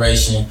people's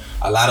generation,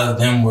 a lot of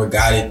them were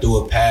guided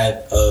through a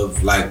path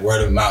of like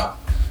word of mouth.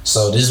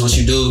 So this is what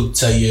you do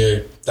till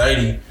you're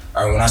 30,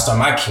 or when I start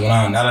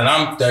now that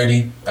I'm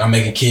 30 and I'm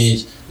making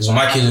kids, this is what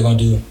my kids are gonna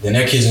do, then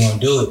their kids are gonna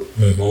do it.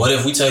 Mm-hmm. But what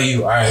if we tell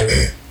you, all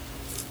right,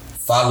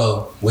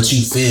 follow what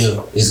you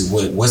feel is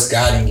what's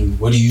guiding you.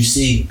 What do you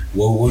see?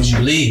 What would you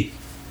believe?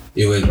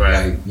 It would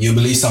like you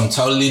believe something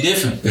totally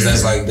different, because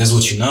that's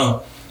what you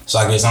know. So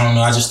I guess I don't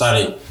know. I just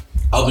started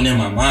opening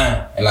my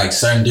mind, and like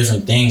certain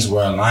different things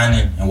were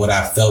aligning and what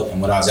I felt and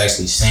what I was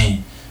actually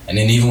seeing. And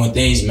then even when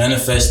things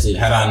manifested,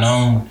 had I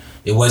known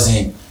it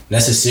wasn't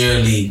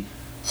necessarily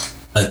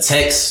a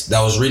text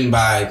that was written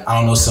by, I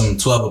don't know, some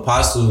 12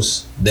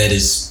 apostles that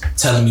is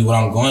telling me what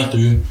I'm going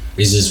through.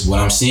 It's just what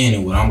I'm seeing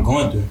and what I'm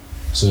going through.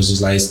 So it's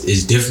just like,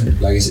 it's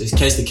different. Like it's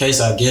case to case,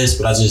 I guess,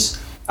 but I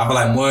feel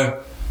like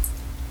more,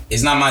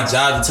 it's not my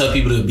job to tell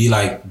people to be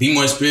like, be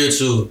more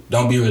spiritual,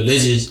 don't be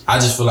religious. I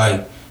just feel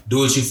like, do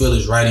what you feel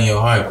is right in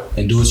your heart,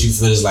 and do what you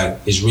feel is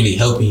like, it's really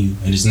helping you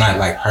and it's not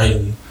like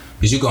hurting you.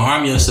 Because you can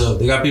harm yourself.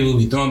 They got people who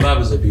be throwing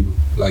Bibles at people.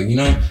 Like, you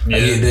know,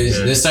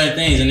 there's certain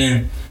things, and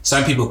then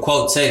certain people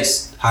quote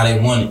text how they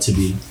want it to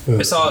be.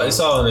 It's all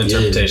an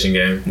interpretation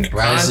game.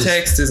 Right?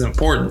 Context is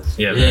important.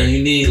 Yeah,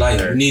 you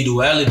need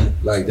duality.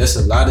 Like that's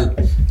a lot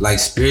of like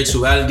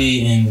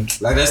spirituality,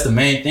 and like that's the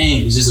main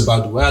thing. It's just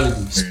about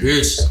duality.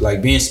 Spiritual,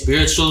 like being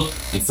spiritual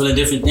and feeling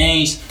different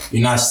things.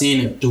 You're not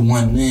seeing it through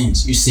one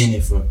lens. You're seeing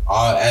it for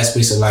all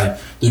aspects of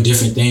life, through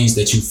different things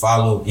that you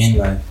follow in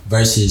life.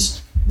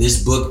 Versus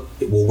this book,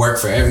 it will work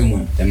for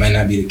everyone. That might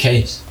not be the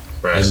case.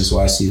 Right. That's just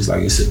why I see it's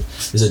like it's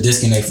a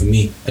disconnect for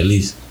me, at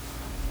least.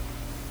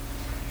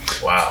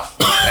 Wow,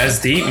 that's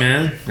deep,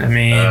 man. I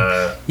mean,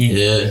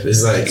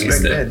 it's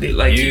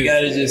like you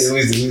gotta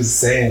just. He was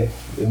saying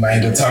we might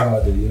end up talking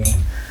about that, you know.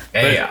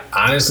 Hey,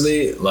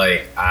 honestly,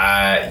 like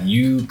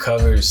you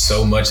covered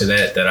so much of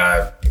that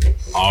I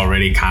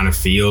already kind of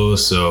feel.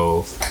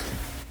 So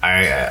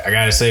I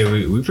gotta say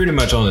we pretty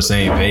much on the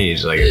same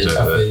page. Like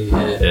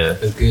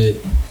it's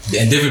good.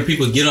 And different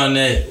people get on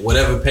that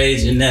whatever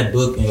page in that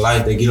book in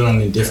life, they get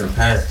on a different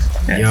path.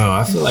 Yo,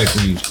 I feel like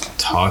we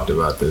talked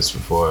about this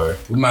before.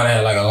 We might have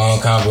had like a long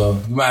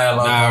convo.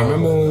 I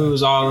remember when we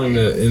was all in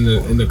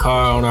the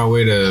car on our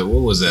way to,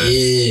 what was that?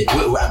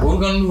 Yeah, we were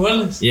going to New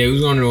Orleans. Yeah, we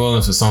was going to New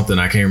Orleans for something.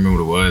 I can't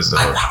remember what it was though.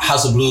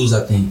 House of Blues,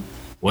 I think.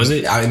 Was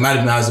it? It might have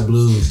been House of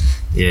Blues.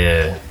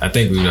 Yeah, I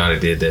think we might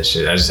have did that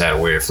shit. I just had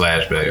a weird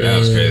flashback. That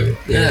was crazy.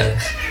 Yeah.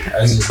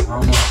 I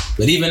don't know.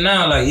 But even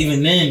now, like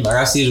even then, like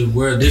I see the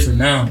world different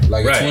now.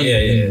 Like at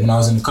 20, when I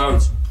was in the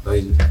college,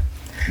 like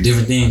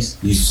different things,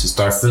 you should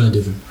start feeling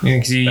different. Yeah,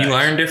 cause you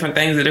learn different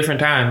things at different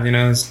times. You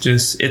know,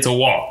 it's a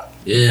walk.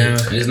 Yeah,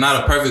 and it's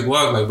not a perfect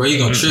walk. Like, bro, you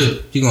gonna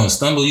trip, you gonna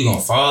stumble, you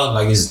gonna fall.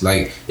 It's a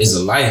life. It's a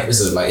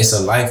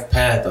life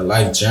path, a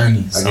life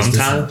journey. Like it's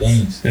different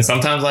things. And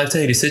sometimes life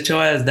tell you to sit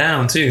your ass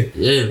down too.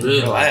 Yeah,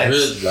 real.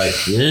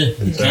 Like yeah.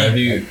 So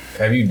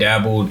have you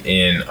dabbled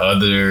in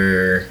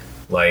other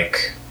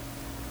like?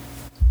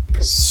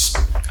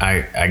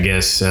 I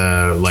guess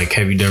like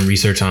have you done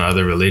research on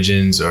other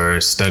religions or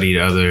studied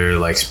other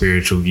like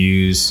spiritual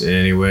views in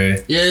any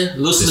way? Yeah,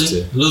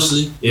 loosely.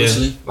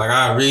 Like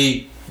I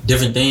read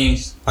different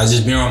things. I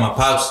just been around my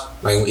pops.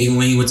 Like even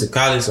when he went to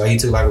college, like he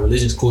took like a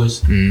religious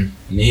course, and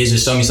then he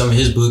just showed me some of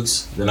his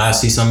books. Then I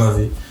see some of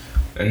it,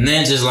 and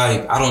then just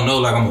like I don't know,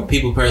 like I'm a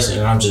people person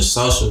and I'm just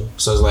social.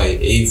 So it's like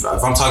if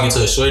I'm talking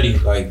to a shorty,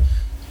 like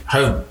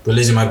her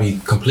religion might be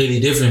completely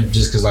different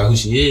just because like who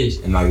she is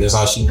and like that's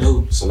all she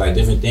knew. So like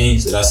different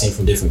things that I seen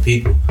from different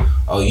people.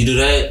 Oh, you do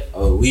that?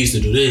 Oh, we used to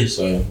do this.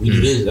 Or we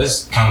do this.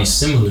 That's kind of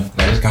similar.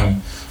 Like it's kind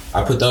of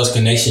I put those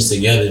connections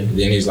together. And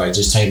then it's like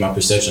just changed my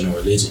perception of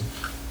religion.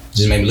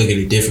 Just made me look at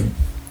it different.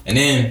 And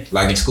then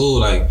like in school,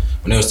 like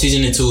when they was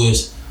teaching it to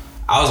us,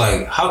 I was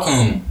like, how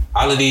come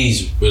all of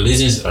these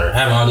religions are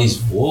having all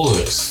these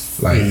wars?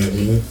 Like,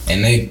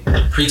 and they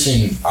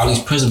preaching all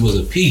these principles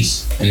of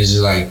peace. And it's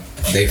just like,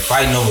 they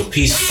fighting over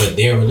peace for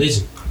their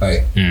religion.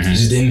 Like, it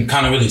just didn't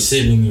kind of really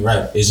sit with me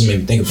right. It just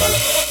made me think about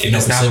it. If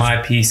it's not my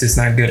peace, it's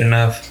not good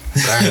enough.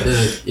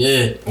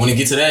 Yeah. When it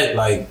get to that,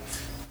 like,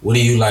 what are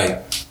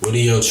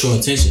your true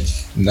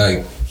intentions?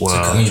 Like,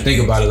 when you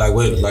think about it,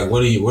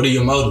 what are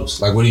your motives?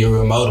 Like, what are your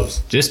real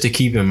motives? Just to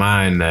keep in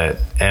mind that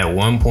at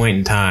one point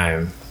in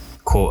time,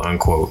 quote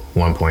unquote,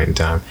 one point in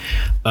time,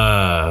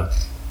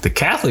 the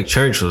Catholic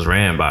Church was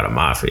ran by the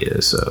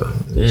mafia, so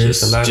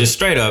just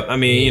straight up. I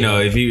mean, you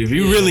know, if you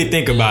really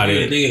think about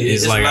it,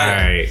 it's like, all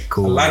right,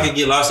 cool. A lot can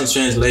get lost in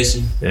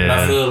translation. Yeah. And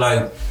I feel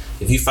like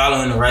if you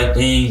following the right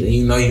things and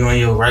you know you're on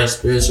your right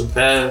spiritual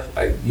path,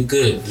 like you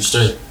good, you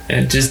straight.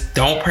 And just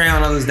don't pray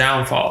on others'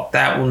 downfall.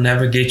 That will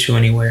never get you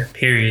anywhere.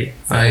 Period.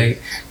 Like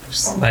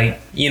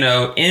you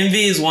know,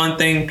 envy is one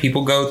thing,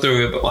 people go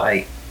through it, but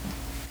like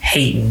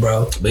hating,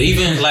 bro. But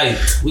even like I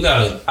feel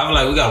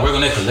like we gotta work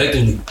on that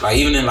collectively. Like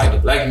even in like the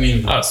black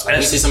community, like,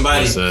 we see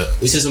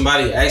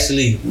somebody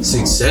actually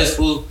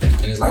successful,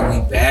 and it's like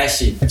we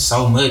bash it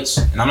so much.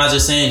 And I'm not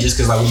just saying just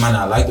because like we might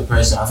not like the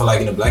person. I feel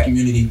like in the black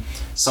community,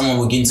 someone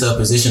will get into a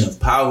position of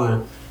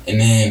power,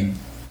 and then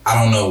I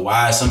don't know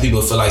why some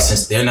people feel like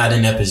since they're not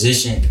in that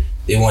position,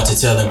 they want to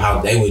tell them how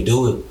they would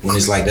do it when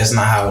it's like that's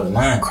not how it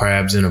aligns.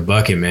 Crabs in a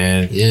bucket,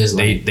 man. Yeah,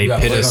 they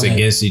pit us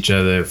against each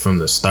other from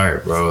the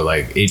start, bro.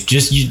 Like it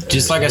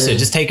just like I said,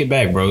 just take it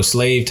back, bro.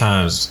 Slave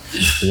times.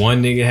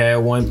 One nigga had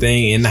one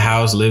thing in the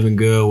house, living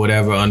good,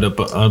 whatever,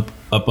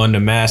 up under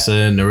massa,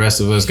 and the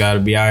rest of us got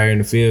to be out here in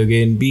the field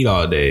getting beat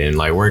all day and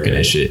like working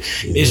and shit.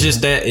 It's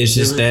just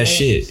that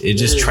shit. It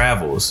just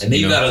travels. And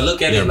then you gotta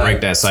look at it like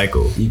break that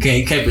cycle. You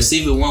can't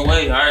perceive it one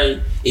way. All right,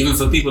 even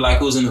for people like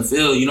who's in the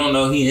field, you don't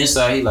know he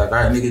inside. He like, all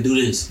right, nigga do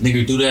this,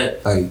 nigga do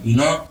that. Like you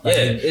know,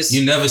 like,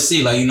 you never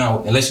see like you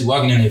know unless you're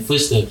walking in their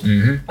footsteps.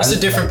 It's a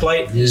different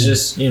plight. It's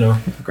just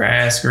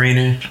grass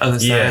greener, other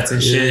sides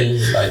and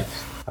shit. Like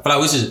I feel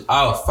like we should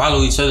all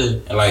follow each other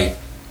and like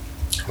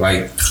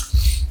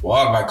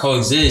walk, like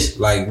coexist.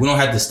 Like we don't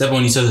have to step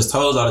on each other's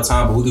toes all the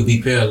time, but we could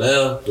be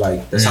parallel.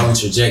 Like that's how we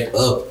traject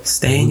up.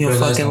 Stay in your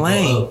fucking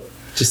lane.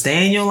 Just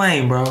stay in your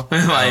lane, bro. Like,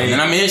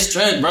 and I mean it's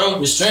strength,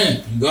 bro. It's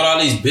strength. You go to all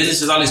these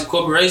businesses, all these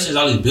corporations,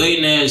 all these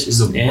billionaires.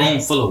 It's a room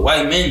full of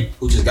white men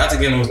who just got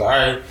together and was like,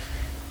 all right,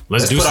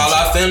 let's put all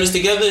our families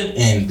together,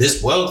 and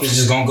this wealth is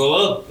just gonna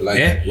go up.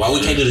 Like, why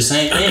we can't do the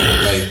same thing?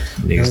 Like,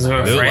 niggas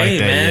not built like that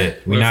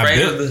yet. We're not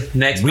afraid of the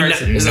next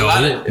person. There's a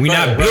lot of we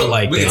not built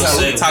like that. We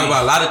can talk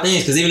about a lot of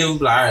things because even if we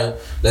be like,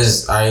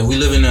 all right, we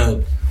live in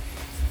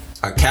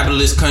a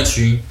capitalist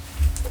country.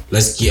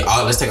 Let's take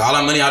all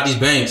our money out these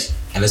banks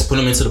and let's put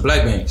them into the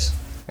black banks,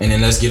 and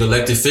then let's get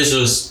elected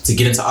officials to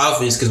get into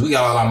office because we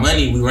got all our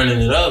money. We running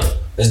it up.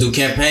 Let's do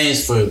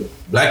campaigns for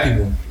black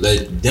people.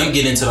 Let them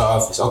get into the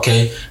office.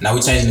 Okay, now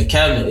we changing the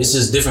cabinet. It's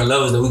just different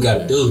levels that we got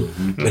to do.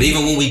 But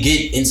even when we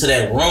get into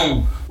that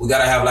room, we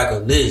got to have like a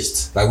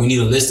list. Like we need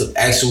a list of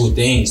actual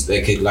things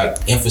that could like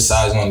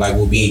emphasize on like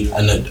will be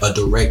a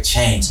direct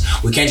change.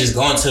 We can't just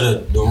go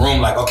into the room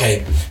like,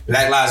 okay,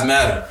 Black Lives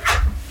Matter.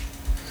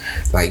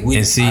 Like we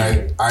And see,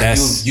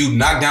 that's- you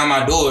knock down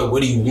my door.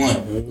 What do you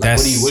want? Like,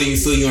 what do you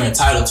feel you're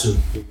entitled to?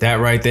 That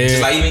right there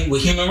Just like even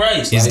with human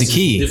rights, is like, the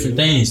key. Different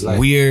things. Like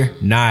we're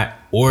not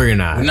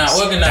organized. we're not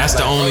organized. That's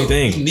the like, only bro,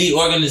 thing. You need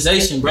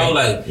organization, bro.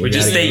 Like We're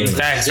just stating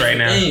facts right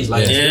now. things,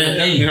 like, different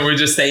things. You know, we're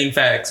just stating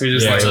facts. We're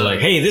just Yeah, so like,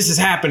 hey, this is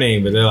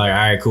happening, but they're like, all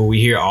right, cool.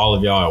 We hear all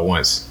of y'all at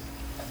once.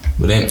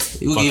 But then we Fuck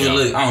even y'all.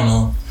 look. I don't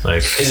know. Like,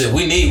 Is it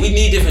we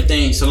need different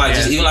things. So like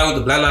just even like with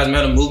the Black Lives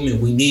Matter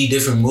movement, we need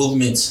different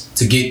movements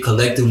to get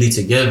collectively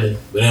together.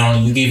 But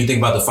then you can even think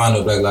about the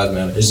final Black Lives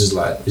Matter. It's just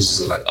like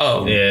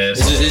Oh yeah, it's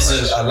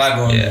just a lot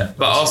going on.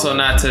 But also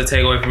not to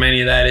take away from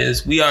any of that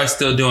is we are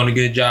still doing a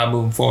good job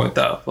moving forward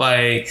though.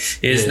 Like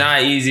it's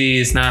not easy,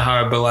 it's not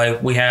hard, but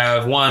like we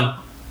have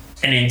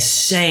an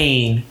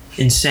insane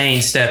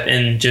step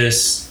in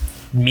just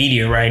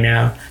media right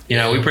now. You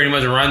know, we pretty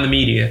much run the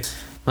media.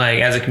 Like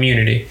as a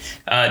community,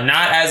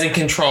 not as in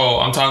control.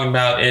 I'm talking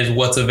about is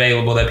what's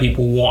available that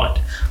people want.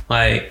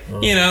 Like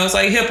you know, it's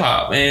like hip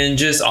hop and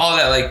just all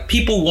that. Like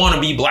people want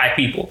to be black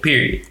people.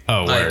 Period.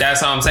 Oh, like word.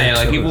 that's all I'm saying.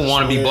 Like people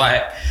want to be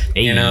black.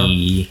 You know,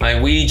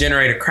 like we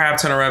generate a crap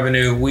ton of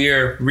revenue.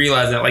 We're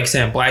realizing that, like you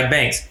said, black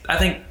banks. I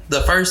think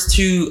the first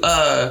two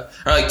of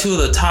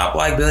the top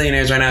black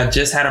billionaires right now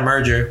just had a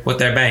merger with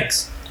their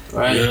banks.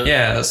 Right.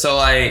 Yeah. So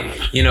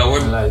like you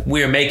know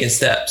we're making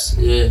steps.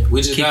 Yeah.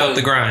 We just Keep up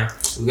the grind.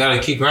 We gotta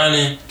keep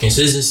grinding,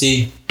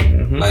 consistency,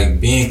 like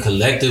being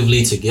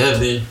collectively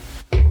together,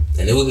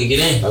 and then we could get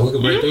in. Like we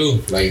could break through.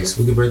 Like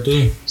we could break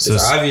through. So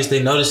It's obvious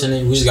they noticing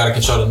it. We just gotta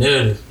control the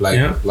narrative.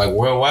 Like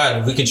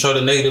worldwide, if we control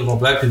the negative on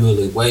black people,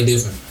 it's way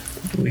different.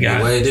 We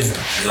got way different.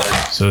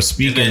 so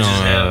speaking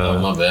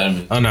on. my bad. I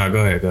mean, Oh no, go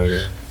ahead.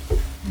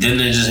 didn't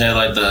they just have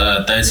like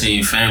the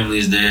 13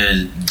 families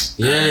there?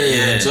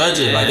 Yeah,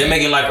 Georgia. Like they're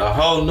making like a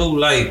whole new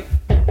like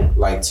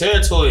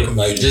territory,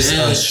 like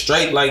just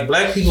straight like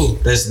black people.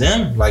 That's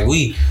them. Like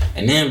we,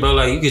 and then bro,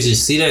 like you could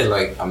just see that.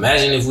 Like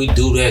imagine if we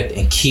do that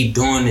and keep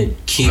doing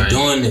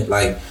it.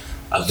 Like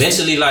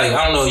eventually, like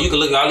I don't know, you can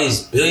look at all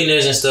these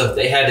billionaires and stuff.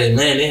 They had their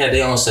land. They had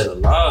their own set of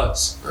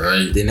laws.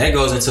 Right. Then that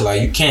goes into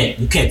like you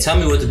can't tell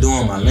me what to do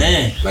on my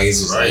land. Like it's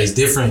just like, it's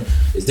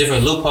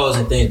different loopholes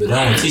and things, but they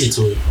don't teach it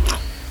to it.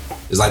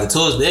 It's like the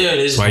tools there.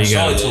 They just Why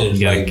show it to us.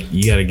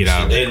 you gotta get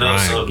out of They the know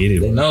grind, something. get it.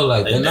 They know,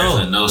 like They they know.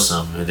 definitely know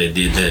something if they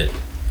did that.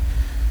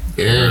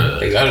 Yeah,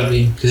 they gotta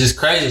be, because it's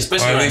crazy,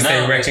 especially or at right least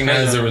now. they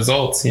recognize the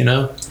results, you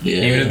know? Yeah.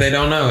 Even if they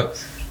don't know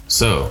it.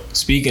 So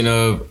speaking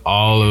of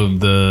all of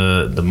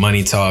the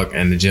money talk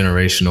and the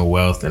generational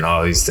wealth and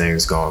all these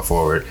things going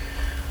forward,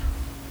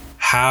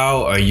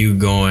 how are you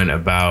going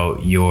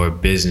about your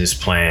business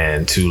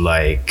plan to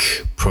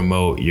like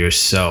promote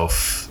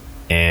yourself?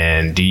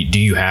 And do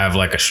you have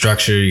like a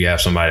structure? You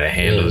have somebody that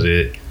handles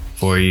it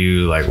for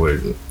you? Like, what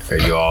are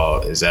you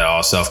all? Is that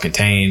all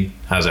self-contained?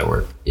 How does that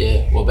work?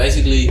 Yeah, well,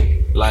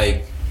 basically,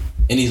 like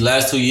in these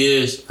last 2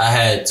 years, I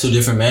had 2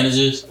 different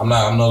managers. I'm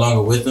no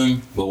longer with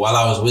them, but while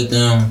I was with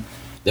them,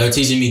 they were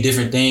teaching me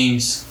different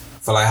things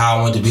for like how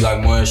I wanted to be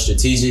like more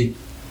strategic,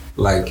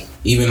 like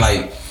even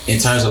like in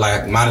terms of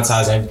like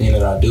monetizing everything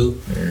that I do.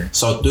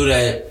 So through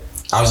that,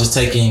 I was just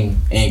taking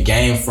and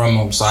game from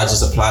them. So I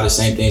just apply the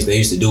same things they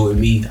used to do with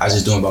me. I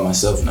just do them by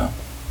myself now.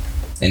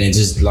 And it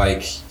just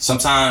like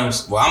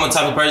sometimes, well, I'm a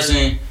type of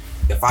person,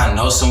 if I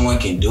know someone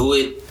can do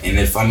it, and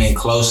if I'm in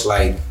close,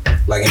 like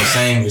in the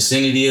same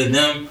vicinity of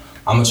them,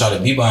 I'm gonna try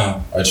to be by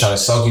them or try to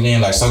soak it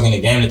in, like soak in the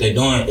game that they're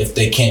doing. If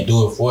they can't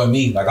do it for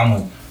me, like I'm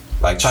gonna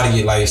like try to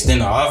get like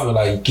extend the offer,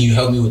 like can you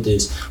help me with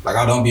this? Like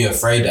I don't be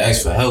afraid to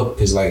ask for help,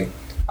 because like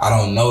I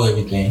don't know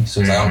everything. So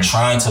it's like I'm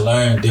trying to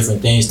learn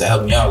different things to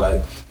help me out.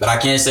 Like, but I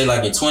can't say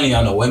like at 20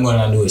 I know way more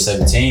than I knew at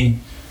 17.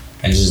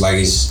 And just like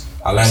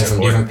I learned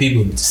from different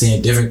people,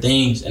 seeing different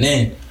things. And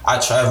then I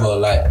travel a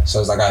lot. So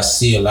it's like I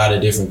see a lot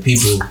of different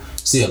people,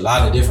 see a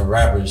lot of different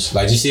rappers.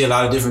 Like you see a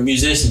lot of different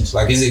musicians.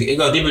 Like it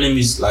go deeper than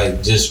me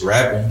like just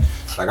rapping.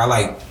 Like I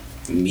like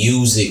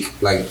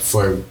music like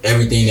for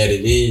everything that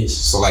it is.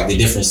 So like the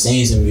different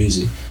scenes in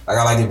music. Like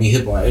I like to be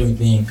hip on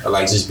everything. I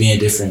like just being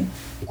different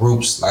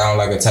groups. Like I don't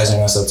like attaching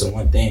myself to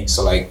one thing.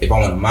 So like if I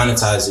want to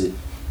monetize it,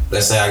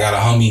 let's say I got a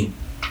homie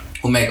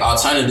who make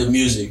alternative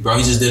music, bro.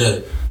 He just did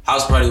a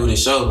house party with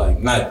his show, like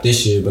not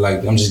this year, but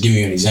like I'm just giving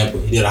you an example.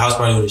 He did a house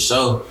party with his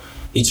show.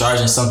 He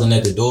charging something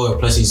at the door,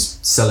 plus he's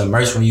selling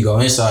merch when you go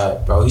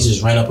inside, bro. He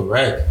just ran up a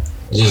rack,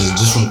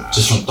 just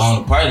from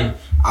throwing the party.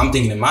 I'm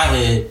thinking in my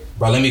head,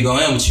 bro, let me go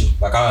in with you.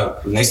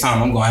 Like next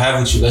time I'm gonna have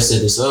with you, let's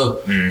set this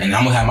up, and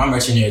I'm gonna have my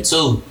merch in here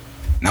too.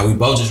 Now we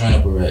both just ran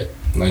up a rack.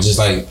 Like just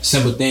like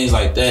simple things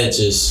like that,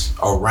 just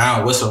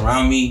around what's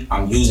around me,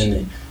 I'm using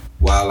it.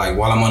 While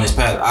I'm on this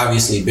path,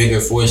 obviously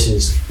bigger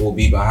forces will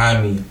be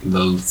behind me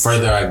the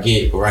further I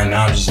get. But right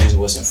now I'm just using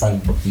what's in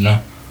front of me, you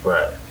know?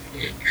 Right.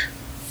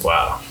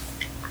 Wow.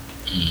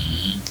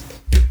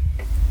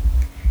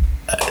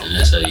 And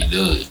that's how you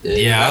do it.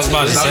 Yeah, I was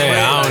about to say,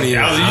 I don't even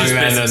have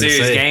nothing to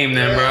say. Game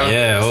then, bro.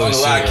 Yeah, That's the only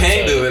way I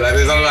can't do it. Like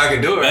there's only way I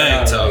can do it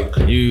right now.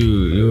 Like,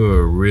 You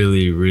are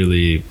really,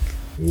 really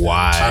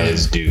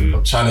Wise dude.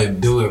 I'm trying to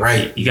do it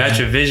right. You got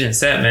your vision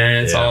set,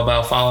 man. It's all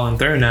about following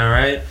through now,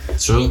 right?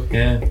 True.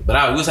 Yeah.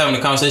 But we was having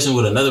a conversation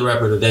with another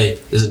rapper today.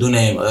 There's a dude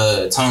named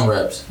Tone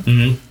Raps.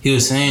 Mm-hmm. He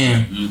was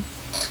saying,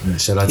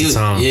 shout out to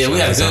Tom. yeah, we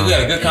had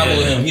a good combo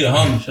with him. He the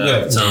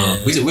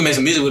homie. We made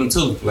some music with him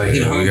too. Like he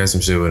the homie. We got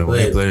some shit with him. We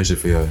can play that shit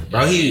for y'all.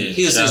 Bro,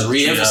 he was just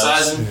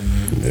re-emphasizing.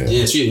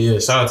 Yeah,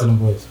 shout out to them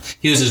boys.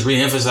 He was just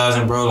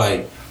re-emphasizing, bro,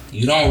 like,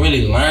 you don't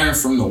really learn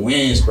from the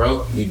wins,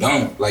 bro. You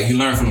don't. Like, you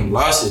learn from the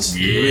losses.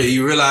 Yeah.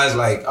 You realize,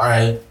 like, all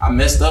right, I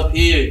messed up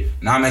here.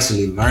 Now I'm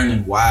actually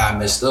learning why I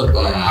messed up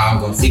or how I'm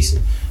going to fix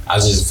it. I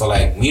just feel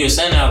like, when you were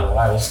saying that,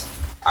 I was like,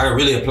 I could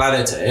really apply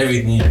that to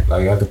everything.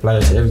 Like, I could apply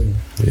that to everything.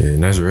 Yeah,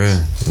 and that's real.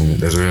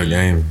 That's real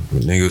game.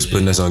 Nigga was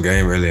putting us on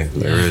game, really.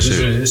 Like, real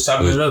shit. Just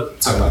chopping it up.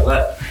 Talk about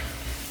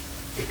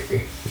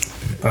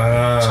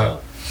that.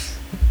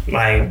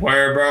 Like,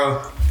 word, bro.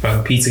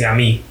 Fucking pizza got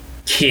me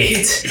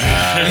kicked. All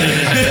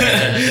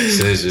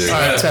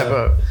right, tap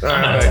up.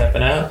 I'm not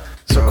tapping out.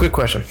 So, quick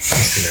question.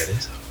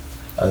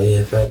 Oh,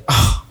 yeah, fact.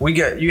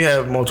 You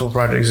have multiple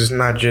projects. It's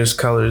not just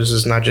colors.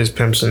 It's not just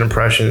pimps and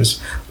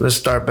impressions. Let's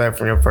start back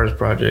from your first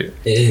project.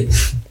 Yeah.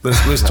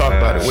 Let's talk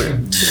about it.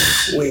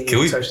 We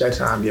ain't touched that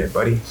time yet,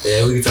 buddy.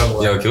 Yeah, we can talk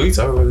about it. Yo, can we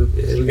talk about it?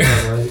 Yeah, we can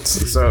talk about it.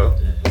 So,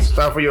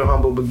 start with your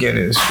humble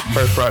beginnings.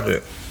 First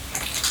project.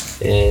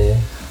 Yeah.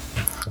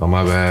 On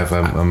my behalf,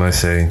 I must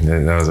say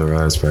that was a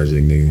Rise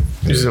project, nigga.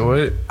 You said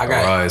what? I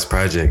got Rise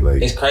project,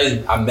 like. It's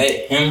crazy. I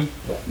met him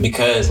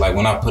because, like,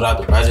 when I put out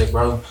the project,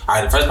 bro.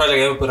 The first project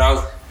I ever put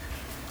out,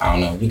 I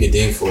don't know, you could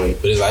dig for it,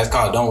 but it's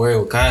called Don't Worry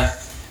Wakai.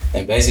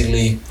 And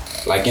basically,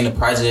 like, in the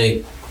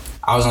project,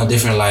 I was on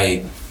different,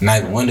 like,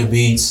 Night Wonder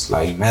beats,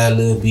 like Mad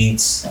Lib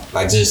beats,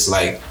 like, just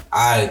like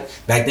back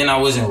then I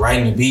wasn't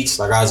writing the beats,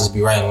 like I'd just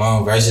be writing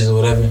long verses or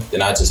whatever,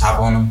 then I'd just hop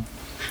on them.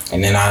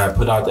 And then I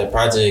put out that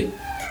project,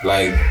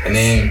 like, and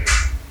then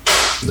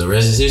the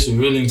rest is history,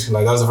 really.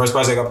 Like, that was the first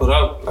project I put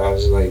out. Like, I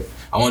was just like,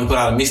 I wanted to put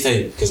out a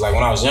mixtape, because, like,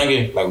 when I was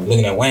younger, like,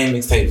 looking at Wayne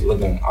mixtapes, I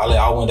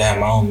wanted to have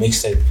my own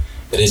mixtape,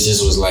 but it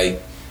just was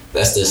like,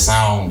 that's the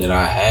sound that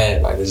I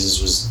had. Like, this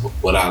just was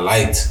what I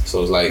liked. So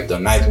it was like the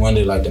Ninth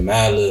Wonder, like the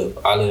Mad Lib,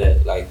 all of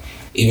that. Like,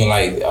 even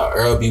like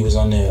Earl B was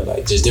on there,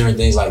 like just different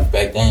things like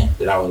back then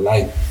that I would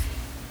like.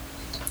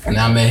 And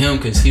I met him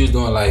because he was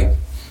doing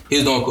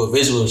cool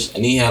visuals,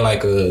 and you had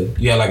like an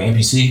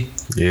MPC.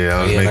 Yeah,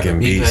 I was making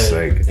beats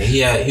like. And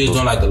he was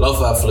doing like the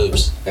lo-fi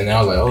flips, and then I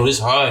was like, oh, this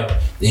is hard.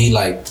 Then he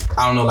like,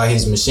 I don't know, like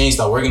his machine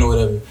stopped working or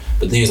whatever.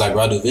 But then he was like,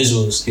 bro, I do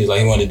visuals. He was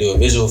like, he wanted to do a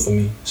visual for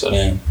me. So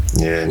then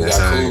we that's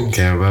got how cool. it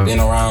came about. Then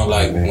around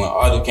like when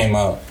Arthur came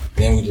out,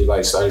 then we just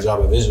like started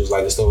dropping visuals,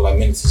 like the stuff with like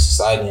Minutes to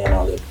Society and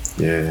all that.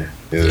 Yeah,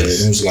 the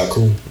music got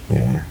cool.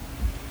 Yeah.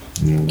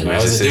 It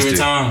was a different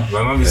time.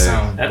 Like, my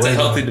sound. That's a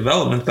healthy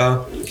development,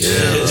 though. Yeah,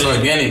 it's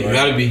organic. You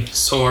gotta be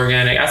so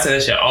organic. I say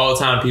that shit all the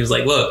time. People's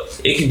like, look,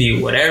 it can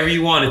be whatever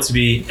you want it to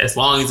be as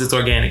long as it's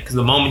organic. Because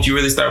the moment you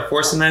really start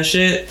forcing that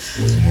shit,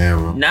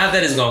 not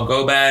that it's gonna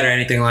go bad or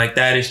anything like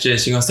that. It's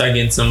just you're gonna start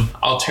getting some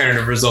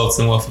alternative results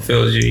in what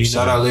fulfills you.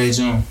 Shout out Larry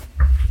June.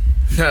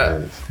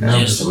 But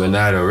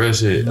nah, the real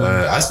shit.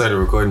 I started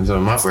recording some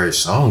of my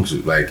first songs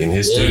like in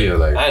his studio.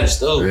 Like I had a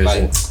stove.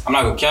 Like I'm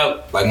not gonna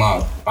cap. Like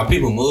my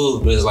people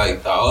moved, but it's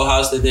like the old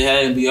house that they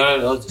had in BR. I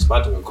was just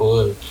about to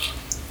record.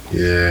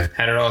 Yeah.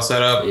 Had it all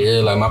set up. Yeah,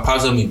 like my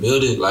pops helped me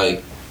build it.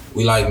 Like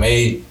we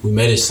made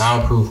it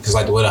soundproof because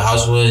like the way the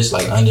house was,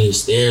 like under the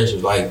stairs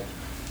was like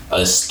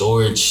a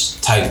storage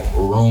type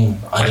room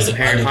under the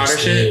Harry Potter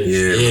shit.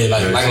 Yeah,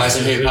 like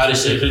some Harry Potter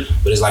shit.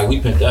 But it's like we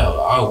pimped that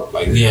out.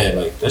 Like we had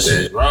like that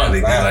shit was wrong.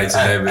 Like, I had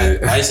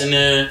lights in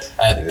there.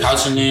 I had the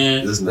couch in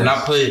there. Then I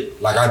put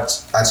like I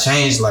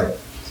changed like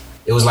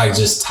it was like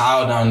just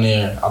tile down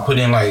there. I put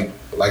in like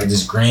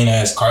this green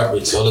ass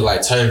carpet, so it looked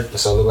like turf.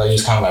 So it looked like it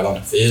was kind of like on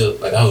the field.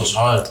 Like that was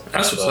hard.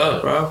 That's what's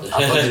up, bro. I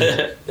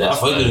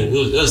fucked with it.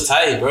 It was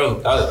tight,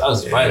 bro. That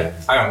was right.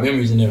 I got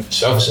memories in there for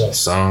sure.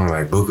 Song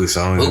like buku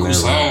songs. Buku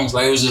songs.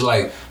 Like it was just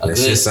like a that good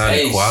shit sounded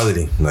space.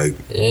 Quality. Like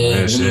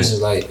it was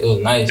just like it was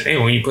nice. Hey,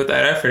 when you put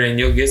that effort in,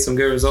 you'll get some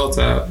good results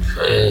out.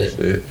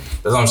 Yeah.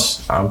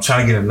 I'm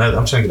trying to get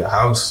I'm trying to get a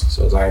house,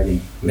 so it's like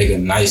make a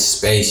nice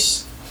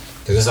space.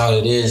 Cause that's all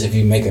it is. If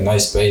you make a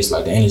nice space,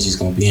 like the energy's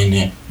gonna be in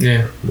there.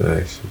 Yeah.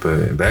 Nice.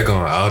 But back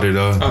on Alder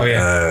though. Oh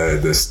yeah.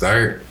 The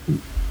start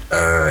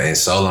and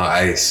Soul on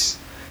Ice.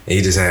 And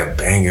he just had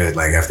banger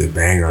like after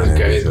banger on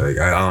it. Like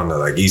I don't know.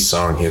 Like each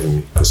song hit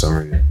me for some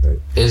reason. Like,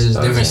 it's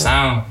just different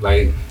sound.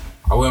 Like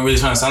I wasn't really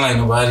trying to sound like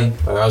nobody.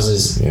 Like I was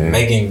just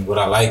making what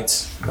I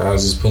liked. Like, I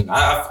was just putting.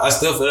 I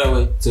still feel that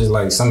way to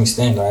like some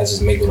extent. Like I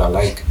just make what I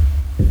like.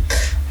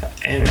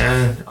 And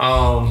man,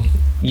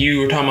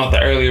 you were talking about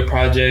the earlier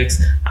projects.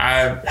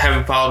 I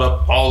haven't followed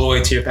up all the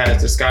way to your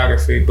past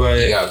discography, but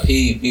you got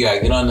peep. You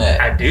gotta get on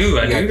that. I do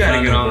gotta get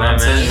on that,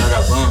 man.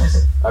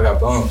 I got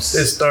bumps.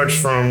 It starts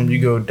from you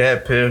go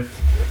Dat Piff,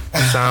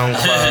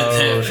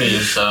 SoundCloud.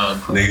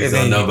 Niggas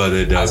don't know about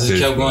that. I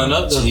just kept going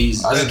up though. I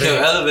just kept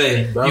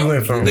elevating, bro. You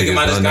went from look at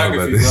my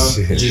discography,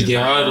 bro. It just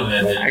get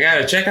harder. I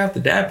gotta check out the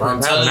dap. Bro,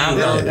 I'm telling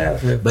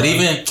you, but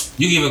even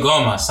you can even go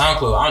on my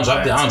SoundCloud. I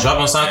don't drop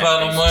on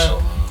SoundCloud no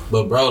more.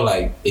 But bro,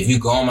 like if you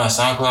go on my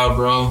SoundCloud,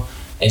 bro,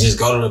 and just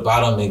go to the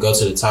bottom and go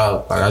to the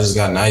top, like I just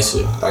got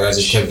nicer. Like I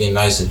just kept getting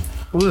nicer.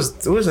 What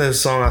was that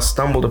song I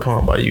stumbled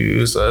upon by you? It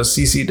was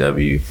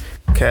CCW,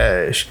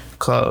 Cash,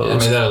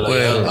 Clothes. Yeah,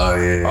 Oh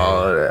yeah.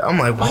 All of that. I'm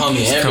like, My when homie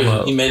did this come Amber,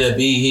 up? he made that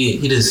beat.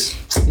 He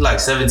just like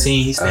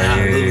 17. He staying out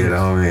of The Louisville.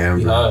 homie He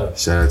Amber. hard.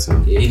 Shout out to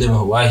him. Yeah, he live in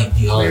Hawaii.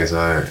 He hard. Niggas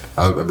hard.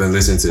 I've been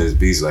listening to his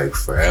beats like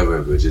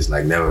forever, but just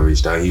like never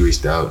reached out. He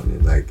reached out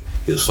and like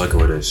he was fucking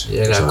with us.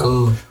 Yeah, that's So,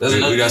 cool. That's we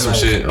another got some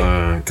thing,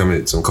 shit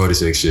coming, some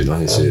Codisec shit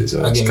on his shit.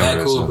 So I it's get coming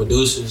mad up cool soon.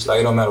 producers. Like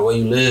it don't matter where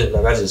you live.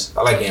 Like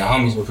I like getting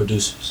homies with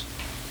producers.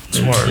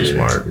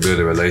 Smart. Build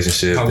a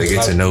relationship. I They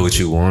get to know what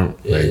you want.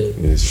 Yeah. Like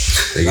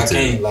they I get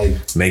can't to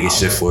like make it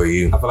shit for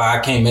you. I feel like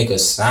I can't make a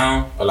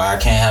sound, or like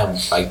I can't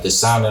have like the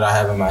sound that I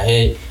have in my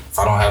head if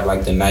I don't have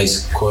like the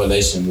nice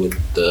correlation with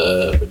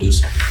the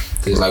producer.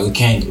 Cause like we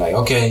can't like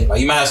okay,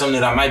 like you might have something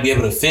that I might be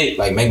able to fit,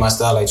 like make my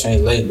style like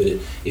translate, but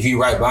if you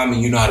right by me,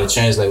 you know how to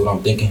translate what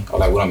I'm thinking or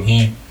like what I'm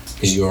hearing.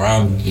 Cause you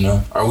around me, you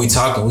know. Are we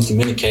talking? We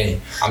communicating.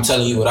 I'm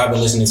telling you what I've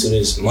been listening to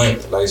this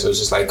month, like so it's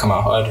just like come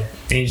out harder.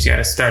 And you just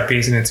gotta start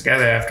piecing it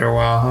together after a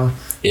while, huh?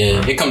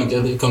 Yeah, it come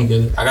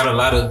together. I got a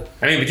lot of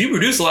I mean, but you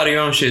produce a lot of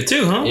your own shit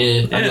too, huh?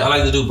 yeah. I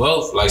like to do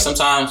both. Like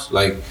sometimes,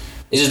 like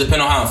it just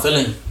depends on how I'm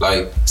feeling.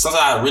 Like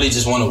sometimes I really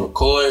just want to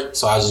record,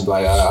 so I just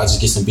like I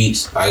just get some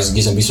beats. I just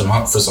get some beats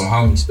for some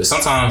homies. But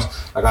sometimes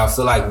like I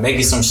feel like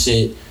making some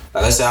shit.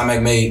 Like let's say I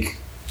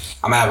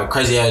might have a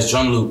crazy ass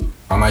drum loop.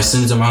 I might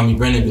send it to my homie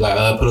Brendan, be like,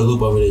 put a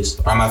loop over this.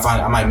 Or I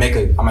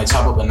might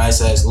chop up a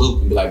nice ass loop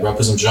and be like, bro,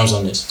 put some drums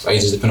on this. Like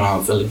it just depends on how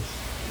I'm feeling.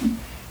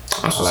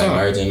 I like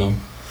merging them.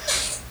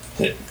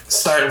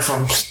 Starting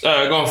from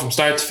going from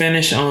start to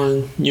finish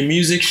on your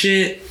music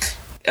shit.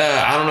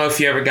 I don't know if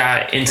you ever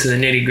got into the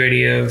nitty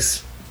gritty of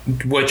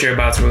what you're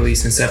about to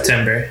release in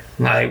September.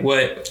 Like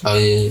what? Oh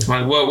yeah.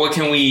 Like what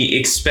can we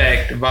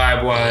expect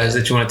vibe wise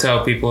that you want to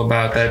tell people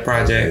about that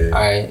project? All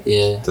right.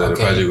 Yeah. Is that a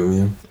project with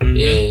me?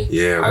 Yeah.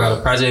 Yeah, I bro. got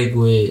a project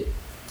with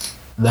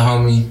the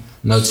homie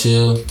No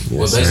Chill.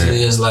 Well,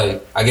 basically, it's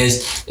like I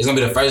guess it's gonna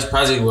be the first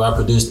project where I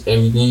produced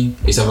everything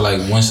except for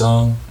like one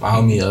song. My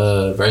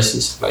homie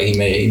Versus, like he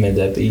made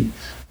that beat.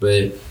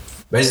 But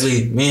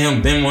basically, me and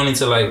him been wanting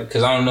to like,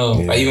 cause I don't know,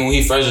 like even when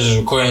he first was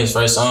recording his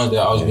first songs, they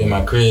always be in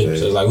my crib.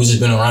 So like we just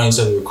been around each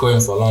other recording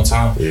for a long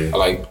time. Yeah.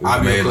 Like We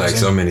made like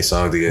so many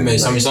songs together. We made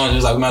so many songs. It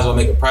was like we might as well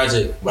make a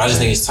project. But I just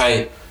think it's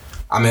tight.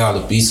 I made all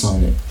the beats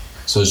on it,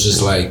 so it's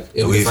just like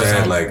We've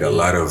had like a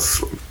lot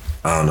of,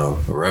 I don't know,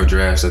 rough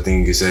drafts, I think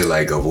you could say,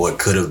 like of what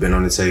could have been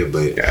on the tape,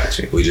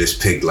 but we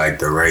just picked like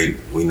the right,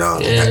 the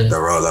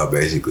rollout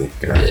basically.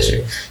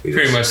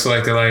 Pretty much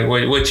selected like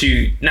what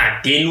you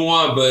not didn't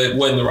want, but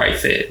wasn't the right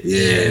fit.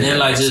 Yeah, and then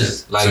like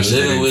just like Some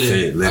living with fit,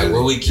 it, like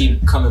what we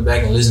keep coming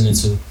back and listening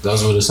to.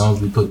 Those were the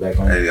songs we put back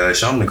on. Hey,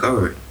 show them the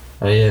cover.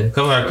 Oh yeah, the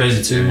cover art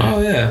crazy too. Oh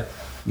yeah,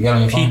 you got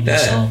on your phone? Keep that.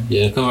 Song?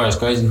 Yeah, the cover art's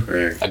crazy.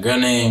 Right. A girl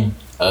named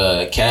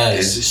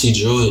Cass, she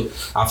drew it.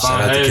 I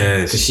found out to her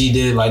Cass. because she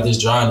did like this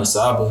drawing of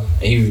Saba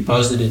and he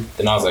reposted it.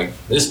 Then I was like,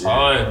 this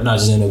hard. And I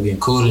just ended up getting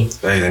cooler.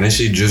 Hey, and then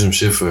she drew some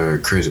shit for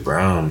Chris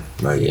Brown.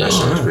 Like that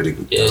shit was pretty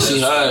good. Yeah,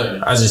 she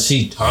hard.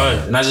 She hard.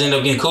 And I just ended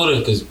up getting cooler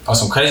because on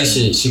some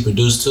crazy shit, she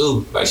produced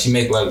too. Like she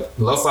make like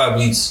lo-fi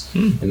beats.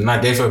 And then I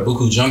gave her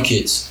buku drum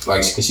kits.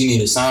 Like cause she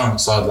needed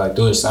sounds. So I was like,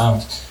 do her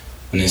sounds.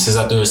 And then since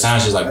I threw her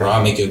sounds, she's like, bro,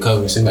 I'll make you a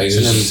cover. Like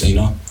just, you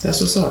know. that's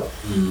what's up.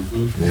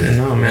 Yeah,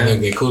 no man.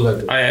 Get cool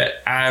like that.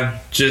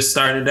 I've just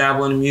started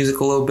dabbling in music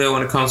a little bit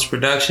when it comes to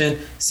production.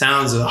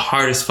 Sounds the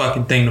hardest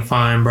fucking thing to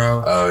find,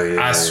 bro. Oh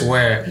yeah. I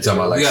swear. You talking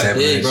about like You got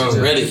sampling?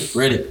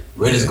 bro.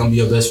 Reddit's gonna be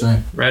your best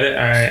friend. Reddit?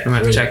 Alright, I'm gonna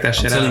have to check that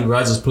shit I'm telling out. you, bro,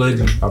 I just plugged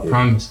him. I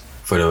promise.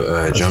 For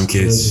the drum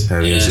kits,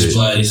 having shit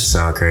Splice.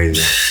 sound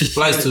crazy.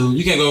 Splice too.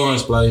 You can't go wrong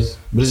with Splice.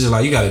 But it's just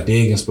like you gotta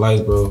dig and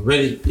Splice, bro.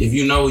 Reddit, if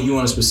you know you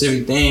want a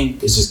specific thing,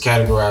 it's just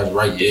categorized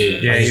right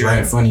there. Yeah, Like, it's you're right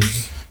right. in front of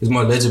you. It's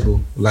more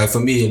legible. Like for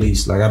me at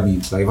least. Like I be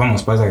like if I'm on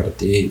Splice, I gotta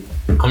dig.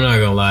 I'm not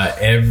gonna lie.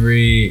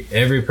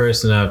 Every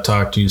person I've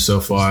talked to so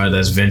far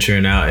that's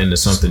venturing out into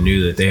something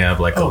new that they have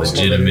like a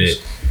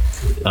legitimate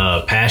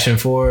passion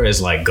for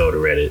is like go to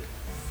Reddit.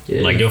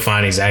 Yeah. Like you'll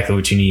find exactly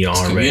what you need on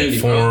community,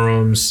 Reddit bro.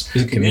 forums,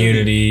 It's community.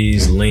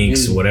 communities,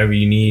 links, Community. whatever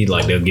you need.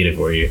 Like they'll get it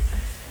for you.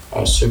 I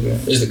was tripping.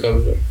 It's the cover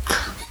though.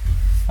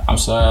 I'm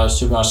sorry, I was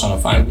tripping. I was trying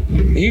to find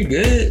it. You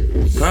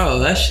good? Bro,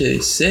 that shit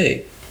is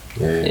sick.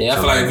 Yeah, I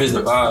feel like if it's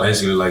the vibe.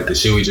 Basically, like the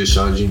shit we just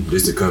showed you,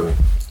 this the cover.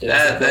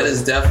 That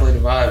is definitely the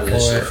vibe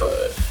for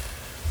it.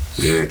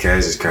 Yeah, Cash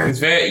is It's crazy.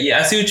 very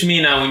I see what you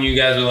mean now when you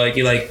guys are like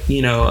you like,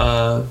 you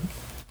know,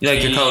 you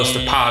like your colors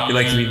to pop, you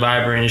like to be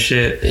vibrant and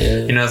shit.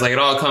 Yeah. You know, it's like it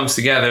all comes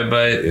together,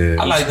 but Yeah.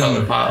 I like color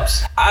them.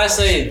 pops. I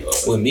say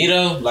with me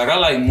though, like I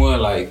like more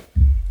like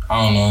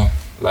I don't know,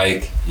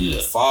 like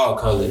fall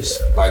colors,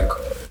 like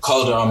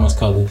colder almost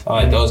colors. I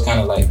like those kind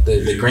of like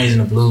the greens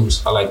and the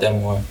blues. I like that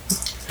more.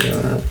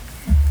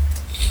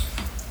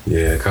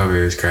 Yeah, cover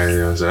is crazy.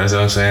 So that's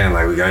what I'm saying.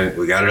 Like we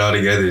got it all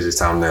together. It's just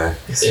time to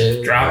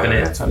dropping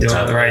it, doing it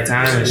at the right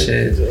time and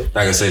shit.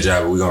 Not gonna say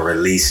drop, but we gonna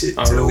release it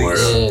to the world.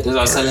 Yeah, that's what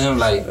I was telling him.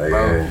 Like,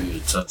 bro,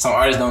 some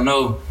artists don't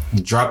know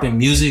dropping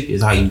music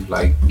is how you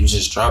you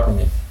just dropping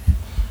it.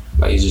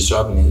 Like you just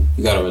dropping it.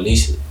 You gotta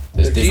release it.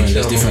 There's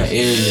different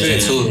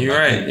areas to it. You're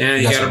right. Yeah,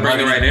 you gotta bring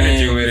the right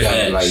energy with it.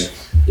 Gotta, like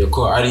your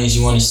core audience,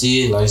 you want to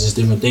see it. Like it's just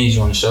different things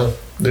you want to show.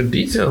 The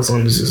details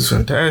on this is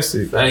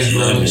fantastic. Thanks,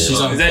 bro. Is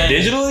that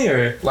digitally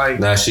or like?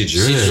 Nah, she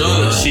drew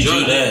that. She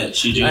drew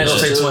that. I ain't gonna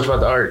say too much about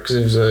the art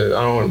because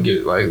I don't want to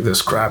get like the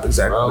scrap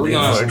exactly. Bro, we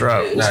gonna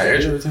drop. It's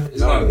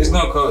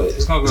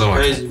gonna go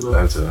crazy,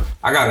 bro.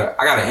 I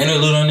got an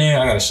interlude on there.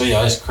 I gotta show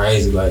y'all. It's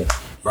crazy. Like,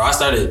 bro, I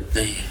started.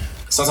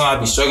 Sometimes I'd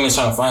be struggling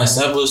trying to find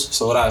samples.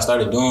 So what I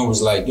started doing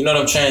was like, you know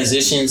them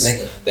transitions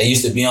that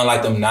used to be on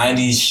like them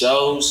 90s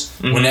shows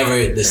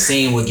whenever the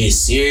scene would get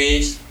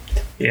serious?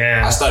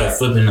 Yeah. I started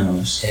flipping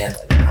those.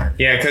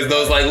 Yeah, because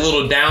those like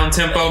little down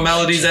tempo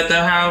melodies that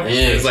they'll have.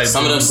 Yeah, it's like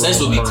some of them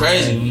synths would be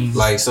crazy.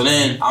 Like, so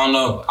then, I don't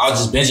know, I was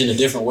just binging A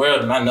Different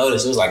World and I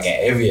noticed it was like in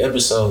every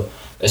episode,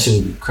 that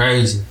shit would be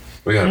crazy.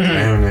 We gotta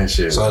plan on that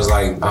shit. So I was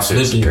like, I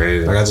flipped it.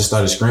 Crazy. Like I just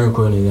started screen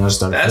recording and I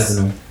started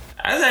flipping them.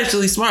 That's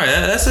actually smart.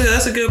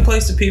 That's a good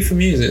place to peep for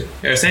music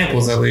or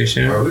samples at least.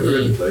 You know. Bro, we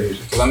really played.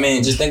 Cause I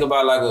mean, just think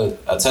about like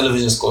a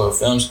television score, a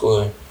film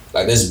score.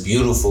 Like that's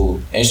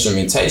beautiful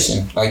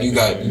instrumentation. Like you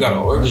got an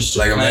orchestra.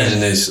 Like imagine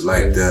this,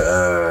 like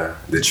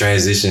the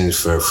transitions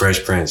for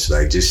Fresh Prince,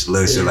 like just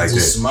little shit like that.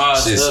 Smart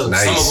stuff.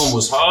 Nice. Some of them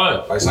was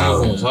hard. Like some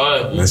of them was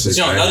hard. But you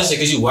don't notice it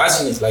because you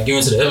watching it. Like you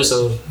into the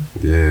episode.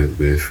 Yeah,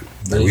 biff.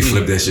 Like we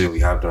flipped that shit. We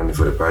hopped on it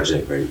for the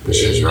project. Like that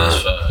shit's right.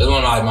 That's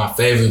one of like my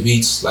favorite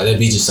beats. Like that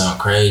beat just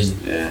sound crazy.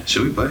 Yeah.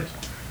 Should we play?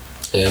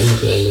 Yeah, we can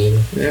play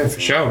later. Yeah, for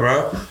sure,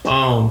 bro.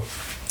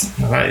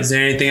 All right, is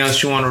there anything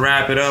else you want to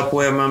wrap it up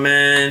with, my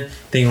man?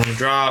 Thing you want to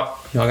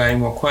drop? Y'all got any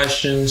more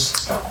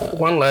questions?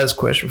 One last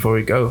question before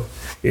we go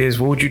is,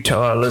 what would you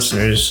tell our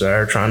listeners that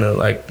are trying to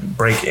like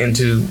break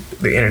into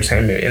the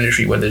entertainment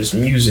industry, whether it's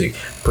music,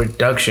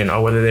 production,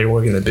 or whether they're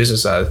working the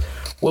business side?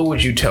 What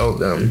would you tell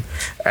them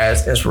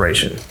as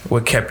inspiration?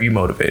 What kept you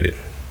motivated?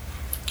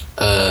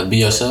 Be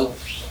yourself.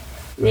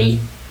 Really.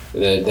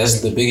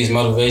 That's the biggest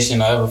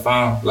motivation I ever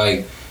found.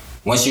 Like,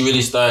 once you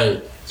really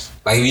start,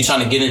 like if you're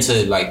trying to get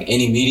into like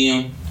any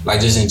medium,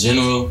 like just in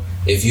general,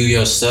 if you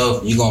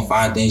yourself, you're gonna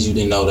find things you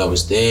didn't know that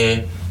was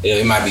there.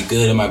 It might be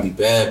good, it might be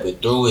bad,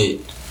 but through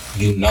it,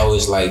 you know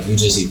it's like you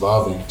just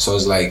evolving. So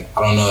it's like,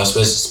 I don't know,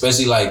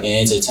 especially like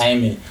in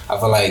entertainment, I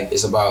feel like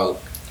it's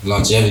about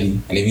longevity.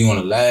 And if you want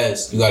to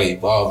last, you got to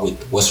evolve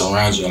with what's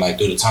around you and like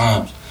through the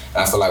times.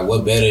 And I feel like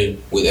what better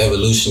with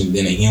evolution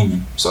than a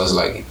human? So it's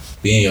like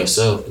being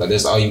yourself. Like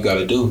that's all you got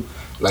to do.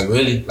 Like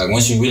really, like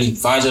once you really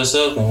find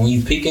yourself and when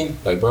you peaking,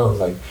 like bro,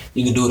 like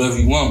you can do whatever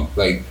you want.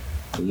 Like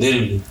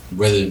literally,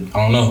 whether, I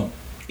don't know,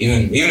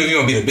 even if you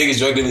don't be the biggest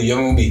drug dealer you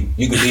ever gonna be,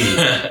 you could be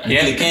it. You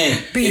really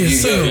can. Be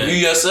yourself. If you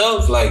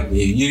yourself, like if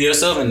you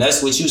yourself and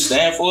that's what you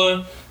stand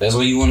for, that's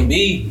what you want to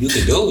be, you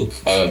could do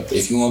it.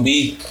 If you want to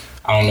be,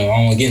 I don't know, I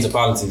don't want to get into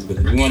politics, but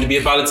if you want to be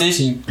a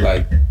politician,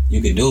 like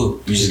you could do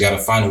it. You just gotta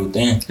find it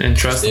within. And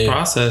trust the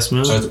process,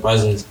 man. Trust the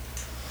process.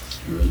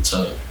 Real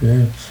tough.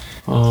 Yeah.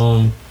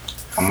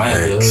 I might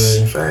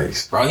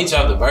Facts. Bro, he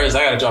dropped the verse.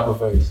 I gotta drop a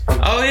verse.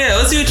 Oh yeah,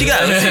 let's see what you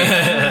got. Let's see.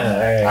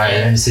 Alright,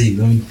 let me see.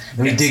 Let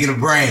me dig in the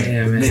brain.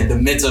 Yeah, man. The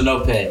mental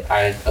notepad.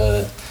 Alright,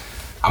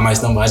 I might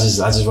stumble. I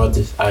just wrote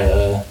this.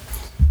 Alright,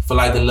 feel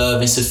like the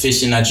love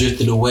insufficient. I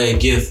drifted away. A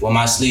gift while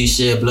my sleeves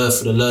shed blood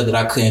for the love that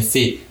I couldn't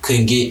fit,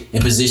 couldn't get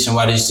in position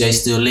while this J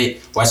still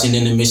lit. Watching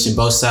intermission,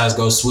 both sides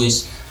go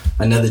switch.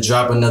 Another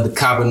drop, another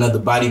cop, another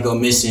body go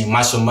missing.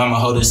 Macho mama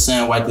hold his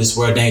son, while this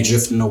world ain't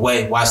drifting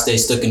away. Why stay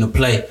stuck in the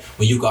play?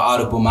 When you got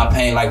audible, my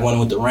pain like one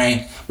with the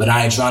rain. But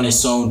I ain't drowning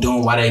soon,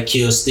 doing why they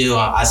kill still.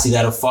 I see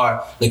that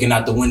afar, looking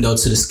out the window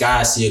to the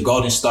sky. I see a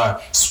golden star,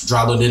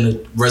 straddled in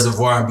the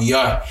reservoir in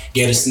BR.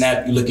 Get a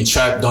snap, you looking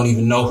trapped, don't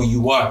even know who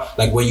you are.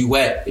 Like where you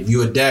at? If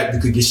you adapt, you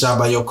could get shot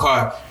by your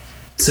car.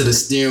 To the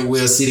steering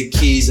wheel, see the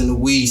keys and the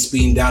weed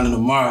speeding down in the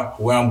Mar.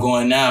 Where I'm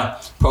going now,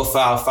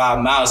 profile 5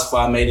 miles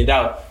before I made it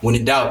out. When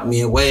in doubt, me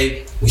and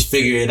Wade, we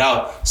figure it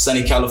out.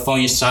 Sunny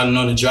California, shining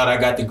on the drought, I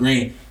got the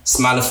green.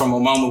 Smiling from a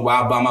moment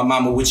while I buy my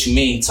mama, what you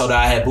mean? Told her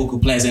I had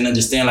buku plans and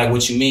understand like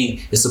what you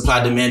mean. It's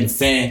supply, demand, and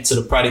fan. To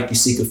the product you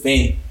seek a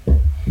fiend.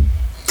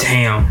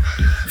 Damn.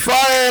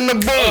 Fire in the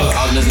booth.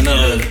 There's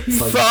another.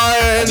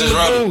 Fire in the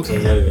booth. Yeah,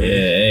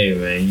 hey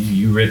man,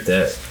 you ripped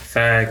that.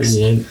 Facts.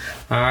 Yeah.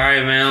 All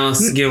right, man.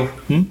 Let's go.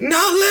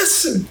 Now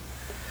listen.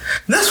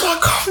 That's what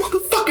I call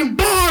motherfucking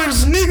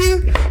bars,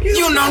 nigga.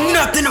 You know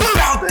nothing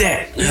about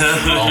that.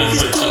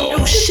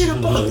 No shit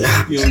about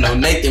that. You don't know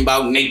nothing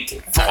about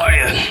Nathan.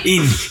 Fire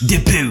in the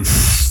booth.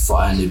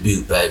 Fire in the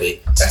boot, baby.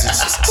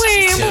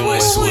 Tim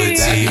Westwood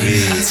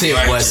TV.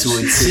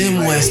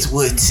 Tim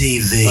Westwood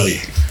TV.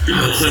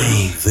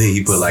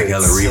 He put like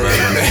hella reverb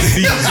on that.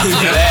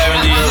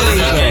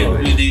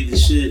 You did the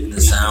shit in the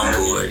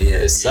soundboard,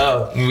 yeah.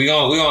 So We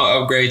gonna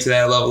upgrade to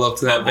that level, up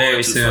to that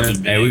very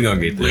soon. Hey, we gonna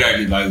get We there. gotta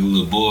get like a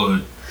little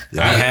board.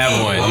 I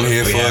have one. I'm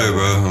here We for have it,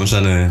 bro. I'm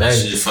trying to. That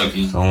shit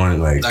fucking. I want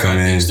to like I come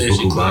got the in,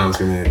 extension book bombs,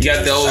 come in. You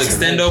got the old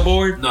extendo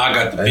board? No, I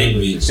got the big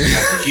bitch. I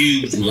got the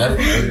huge one.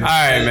 All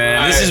right,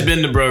 man. This has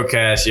been the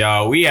Breaux-Cast,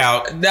 y'all. We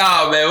out.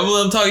 Nah, man. We'll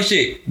let them talk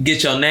shit.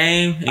 Get your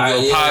name and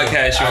your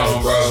podcast you're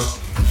on, bro.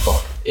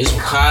 it's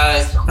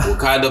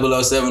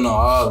Wakai 007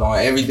 on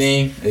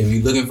everything. If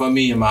you looking for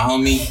me and my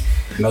homie,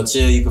 No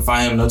Chill, you can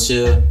find him No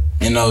Chill,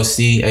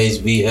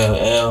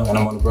 NOCHBLL, and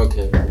I'm on the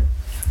Breaux-Cast.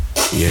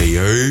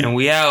 Yeah. And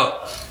we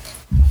out.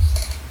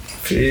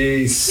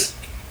 Peace.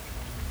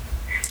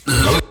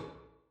 Okay.